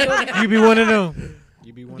 $40. You be one of them.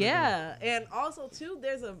 You be one of them. Yeah, and also too,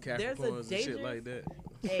 there's a Capricorns and dangerous shit like that.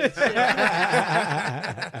 Hey,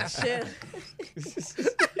 shit.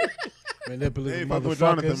 Manipulative Hey, fuck with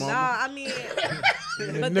Jonathan, motherfuckers. mama. Nah, I mean, but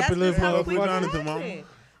that's Manipulative just how motherfucker. people Jonathan, mama. happen.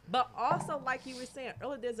 But also, like you were saying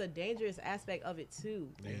earlier, there's a dangerous aspect of it too.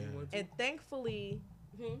 Yeah. And thankfully,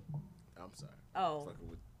 I'm sorry. oh, Fucking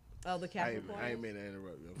with, the I ain't Capricorn. mean to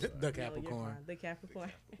interrupt you. I'm sorry. The No, you're Capricorn. fine. The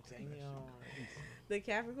Capricorn. The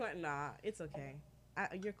Capricorn. Nah, it's okay.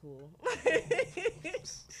 You're cool.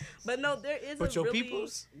 But no, there is But a your really,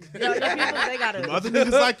 peoples? Your peoples, they gotta. Other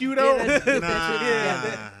niggas like you though? Yeah, that's-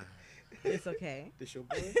 Nah. It's okay. This your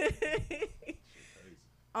boy?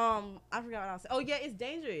 I forgot what I was saying. Oh yeah, it's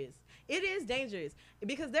dangerous. It is dangerous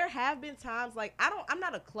because there have been times like I'm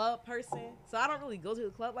not a club person, so I don't really go to the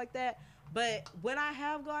club like that. But when I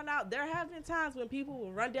have gone out, there have been times when people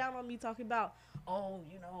will run down on me talking about, oh,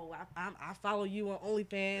 you know, I follow you on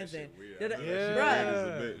OnlyFans and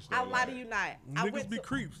bruh, I lie to you not. I Niggas be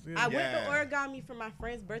creeps. I went Yeah. to origami for my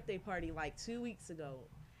friend's birthday party like 2 weeks ago,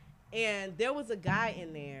 and there was a guy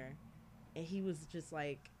in there, and he was just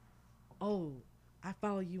like, "Oh, I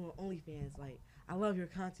follow you on OnlyFans. Like, I love your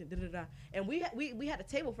content." Da da da. And we had a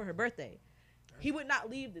table for her birthday. He would not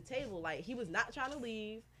leave the table. Like, he was not trying to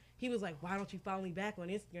leave. He was like, "Why don't you follow me back on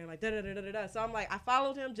Instagram?" Like, da da da da da. So I'm like, I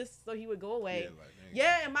followed him just so he would go away.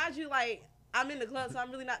 Yeah, and mind you, like, I'm in the club, so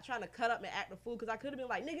I'm really not trying to cut up and act a fool, because I could have been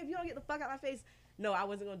like, "Nigga, if you don't get the fuck out my face." No, I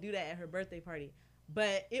wasn't gonna do that at her birthday party.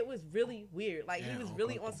 But it was really weird. Like, he was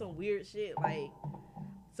really on some weird shit. Like,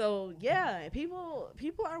 so yeah, people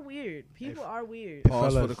are weird. People are weird. Pause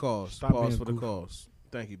for Fellas, the cause. stop Pause being for the goofy. cause.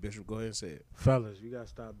 Thank you, Bishop. Go ahead and say it. Fellas, you gotta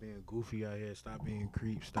stop being goofy out here. Stop being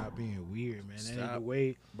creep. Stop being weird, man. That ain't the Stop,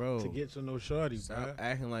 way Bro, to get to no shorty, bro. stop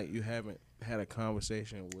acting like you haven't had a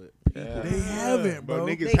conversation with people. Yeah. They haven't, But bro.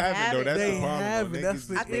 niggas They haven't though. That's They the problem. haven't. Though. That's Niggas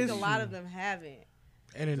the is I think a issue. lot of them haven't.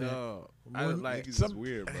 Internet. No, I More like Niggas some- is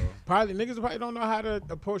weird, bro. Probably niggas probably don't know how to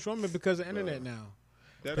approach women because of internet now.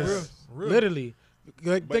 That Real. is. Literally,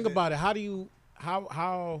 like, But think the- about it. How do you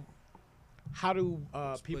how do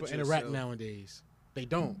people Split interact yourself. nowadays? They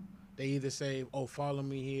don't. They either say, "Oh, follow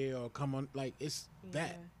me here," or "Come on." Like it's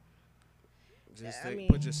that. just I take, mean-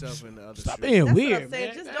 put yourself in the other Stop shoe. being That's weird, what I'm saying.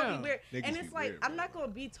 man. Just Damn. don't be weird. Niggas And be it's like, weird, I'm bro. not gonna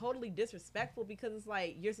be totally disrespectful because it's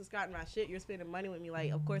like you're subscribing to my shit, you're spending money with me.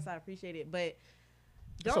 Like, of course I appreciate it, but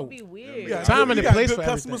Don't So- be weird. Yeah, Time and you the got place good for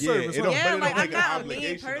customer everything. service. it huh? don't, Yeah, but it like, don't I'm make it not an a mean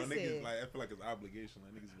obligation, though. person. Niggas, like, I feel like it's obligation.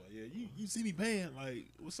 Like, niggas be like, yeah, you see me paying. Like,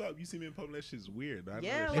 what's up? You see me in public? That shit's weird. I know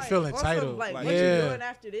Yeah, that They like, shit. feel on some, entitled. Like, Like, what yeah. you doing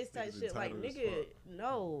after this type Niggas shit? Like, entitled as nigga, fuck.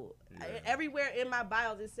 no. Yeah. Everywhere in my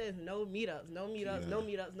bios it says no meetups, no meetups, Yeah. no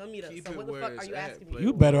meetups, no meetups. Keep So it what the where fuck it's are you at, asking me? play You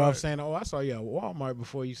it better right. off saying, "Oh, I saw you at Walmart"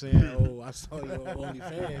 before you saying, "Oh, I saw you on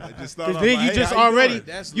OnlyFans." Like, just start Because off then like, you hey, just how you already doing?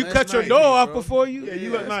 That's you less cut your nice, door off bro. before you. Yeah,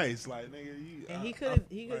 you look nice. Like, nigga, you. And he I- could like,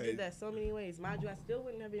 did that so many ways. Mind you, I still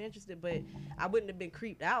wouldn't have been interested, but I wouldn't have been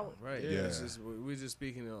creeped out. Right. Yeah. It's just, we're just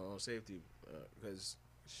speaking on safety because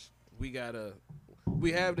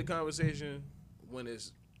we have the conversation when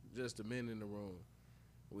it's just the men in the room.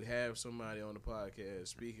 We have somebody on the podcast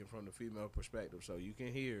speaking from the female perspective, so you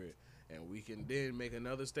can hear it, and we can then make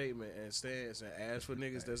another statement and stance and ask for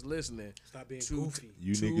niggas that's listening Stop being to goofy.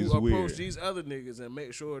 You to niggas approach weird. these other niggas and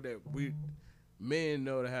make sure that we men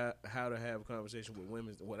know how to have a conversation with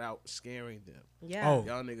women without scaring them. Yeah. Oh.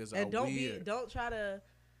 Y'all niggas are And weird. don't try to,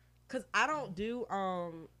 cause I don't do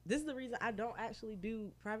this is the reason I don't actually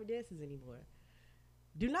do private dances anymore.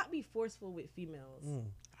 Do not be forceful with females.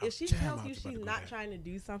 If she Damn, tells I you was about she's to go not there. trying to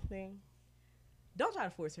do something, don't try to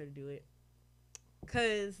force her to do it.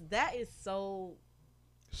 Cause that is so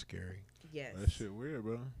Scary. yes. That shit weird,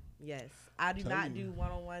 bro. Yes. I do Tell not you. do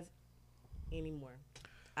one-on-ones anymore.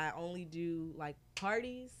 I only do like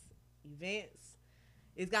parties, events.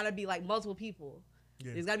 It's got to be like multiple people.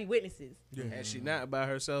 Yeah. There's got to be witnesses. Yeah. And she not by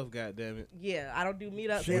herself, goddammit. Yeah, I don't do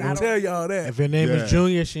meetups. She and I ain't don't, tell y'all that. If her name Yeah. is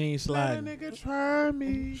Junior, she ain't Let a sliding. nigga try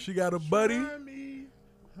me. She got a buddy. Try me.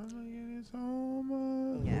 I'ma get his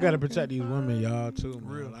home. Yeah. We gotta protect these women, y'all, too. Man.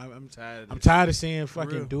 Real. I'm Tired of I'm this tired of seeing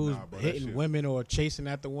fucking Real. dudes Nah, bro, that hitting shit- women or chasing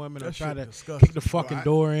after women or That trying shit to disgusting. kick the fucking Bro, I-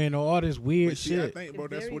 door in or all this weird But see, I shit. think, bro,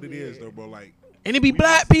 It's that's very what it is, weird. though, bro. Like, And it be we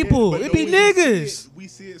black see people. but It though, be we see niggas. we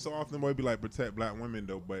see it so often, boy. It be like protect black women,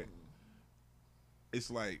 though. But it's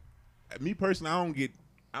like, me personally,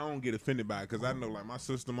 I don't get offended by it because I know, like, my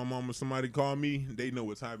sister, my mom, if somebody call me, they know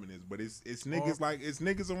what time it is. But it's niggas it's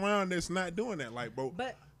niggas around that's not doing that. Like, bro,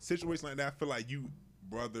 But situation like that, I feel like you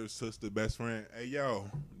brother, sister, best friend. Hey, yo,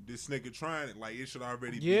 this nigga trying it. Like, it should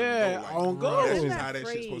already be Yeah, on on go. go. Like, that's Isn't just that how that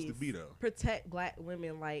shit's supposed to phrase, be, though. protect black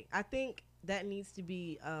women. Like, I think that needs to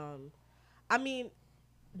be, I mean,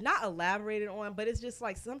 not elaborated on, but it's just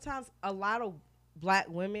like sometimes a lot of black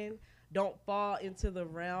women don't fall into the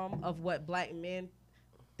realm of what black men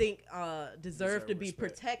think deserve to be respect.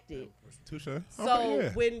 protected. Touche. So Okay,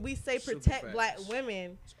 yeah. when we say Super protect facts. black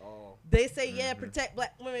women, It's all they say protect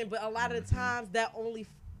black women, but a lot of the times that only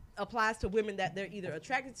applies to women that they're either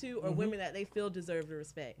attracted to or women that they feel deserve the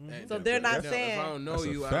respect. And So if- they're not if saying I don't know That's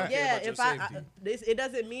a you, I fact. don't care yeah, about your if I, safety. it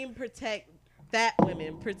doesn't mean protect fat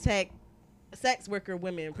women, protect sex worker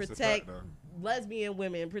women, That's a protect fact, though. lesbian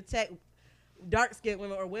women, protect dark skinned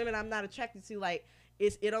women or women I'm not attracted to. Like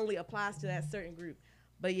it only applies to that certain group.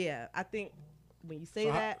 But yeah, I think when you say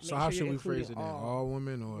that, So make how sure should you're we including phrase it then? all All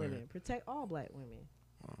women or women. Protect all black women.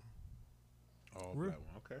 All Real. black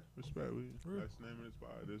one. Okay, respect. That's the name of this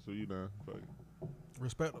pod. This so you know. Fuck it.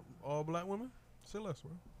 Respect all black women. Say less,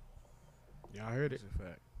 bro. y'all heard it? It's a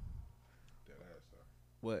fact. That ass, though.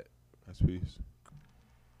 What? That's peace.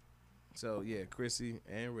 So yeah, Chrissy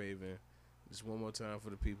and Raven. Just one more time for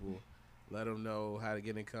the people. Let them know how to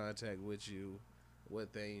get in contact with you,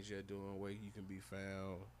 what things you're doing, where you can be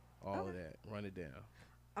found, all of that. Run it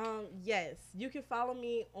down. Yes, you can follow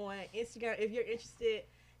me on Instagram if you're interested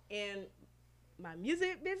in my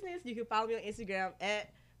music business. You can follow me on Instagram at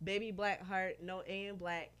Baby Blackheart, no A in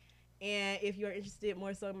black. And if you're interested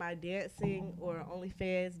more so in my dancing or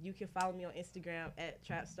OnlyFans, you can follow me on Instagram at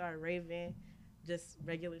Trapstar Raven, just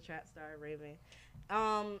regular Trapstar Raven.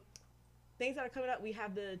 Things that are coming up, we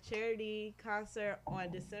have the charity concert on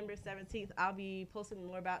December 17th. I'll be posting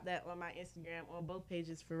more about that on my Instagram on both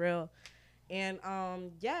pages for real. And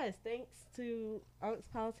yes, thanks to Unks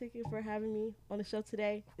Politicking for having me on the show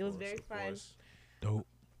today. It was very Of fun. course. Dope.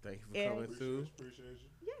 Thank you for And- coming through. Appreciate you.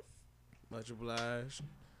 Yes. Much obliged.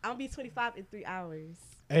 I'll be 25 in 3 hours.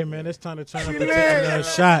 Hey man, it's time to turn up and take another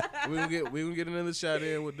shot. We gonna get another shot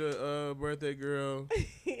in with the birthday girl.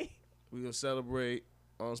 We gonna celebrate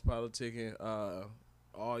Unks Politicking.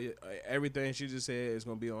 Everything she just said is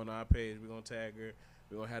gonna be on our page. We're gonna tag her.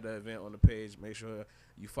 We're gonna have the event on the page. Make sure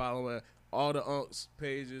you following all the Unks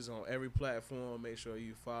pages on every platform. Make sure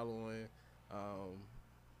you following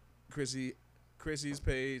Chrissy's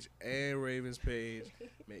page and Raven's page.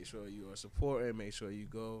 Make sure you are supporting. Make sure you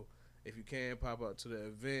go, if you can, pop up to the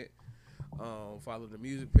event. Follow the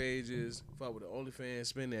music pages. Follow the OnlyFans.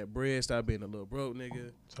 Spend that bread. Stop being a little broke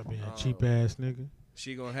nigga. Stop being a cheap ass nigga.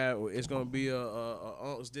 She gonna have. It's gonna be a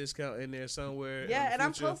ounce discount in there somewhere. Yeah, in and the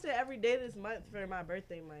I'm future. posted every day this month for my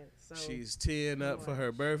birthday month. So She's teeing up for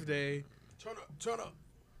her birthday. Turn up, turn up.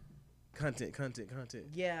 Content.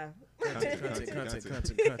 yeah. Content.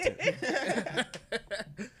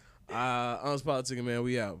 Honest Politic, man.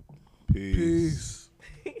 We out. Peace.